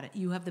something about it.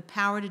 You have the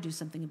power to do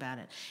something about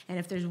it. And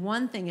if there's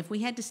one thing, if we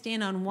had to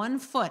stand on one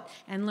foot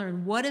and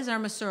learn what is our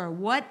Masorah,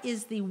 what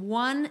is the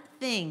one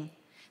thing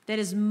that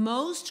is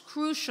most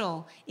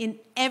crucial in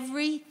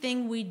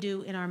everything we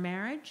do in our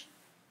marriage,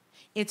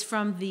 it's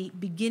from the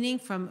beginning,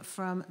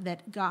 from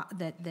that God,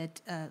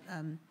 that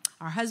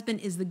our husband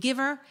is the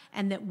giver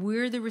and that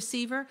we're the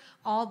receiver.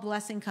 All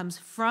blessing comes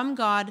from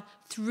God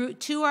through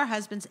to our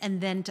husbands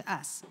and then to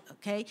us,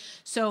 okay?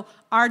 So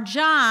our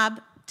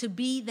job to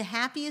be the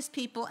happiest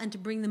people and to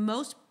bring the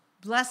most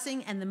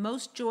blessing and the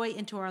most joy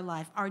into our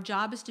life, our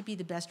job is to be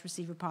the best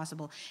receiver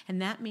possible.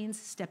 And that means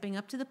stepping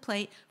up to the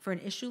plate for an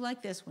issue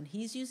like this when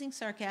he's using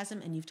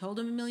sarcasm and you've told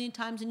him a million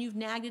times and you've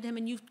nagged at him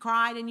and you've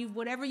cried and you've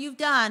whatever you've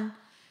done,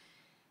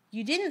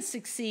 you didn't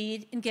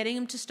succeed in getting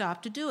him to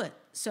stop to do it.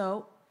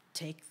 So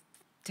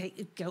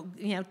go,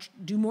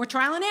 do more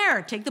trial and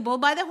error. Take the bull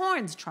by the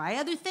horns. Try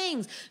other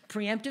things.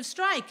 Preemptive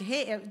strike.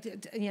 Hey,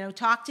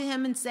 talk to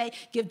him and say,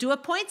 do a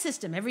point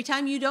system. Every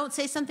time you don't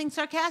say something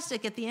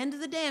sarcastic, at the end of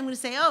the day, I'm going to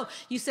say, oh,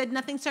 you said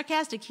nothing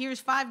sarcastic. Here's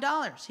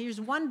 $5. Here's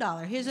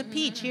 $1. Here's a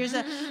peach.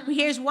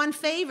 Here's one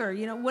favor.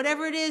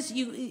 Whatever it is,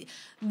 you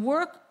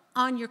work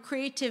on your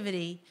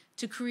creativity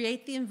to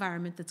create the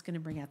environment that's going to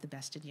bring out the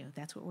best in you.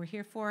 That's what we're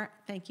here for.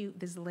 Thank you.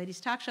 This is the Ladies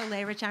Talk Show.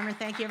 Leah Richeimer.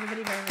 Thank you,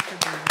 everybody, very much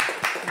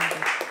for being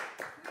here.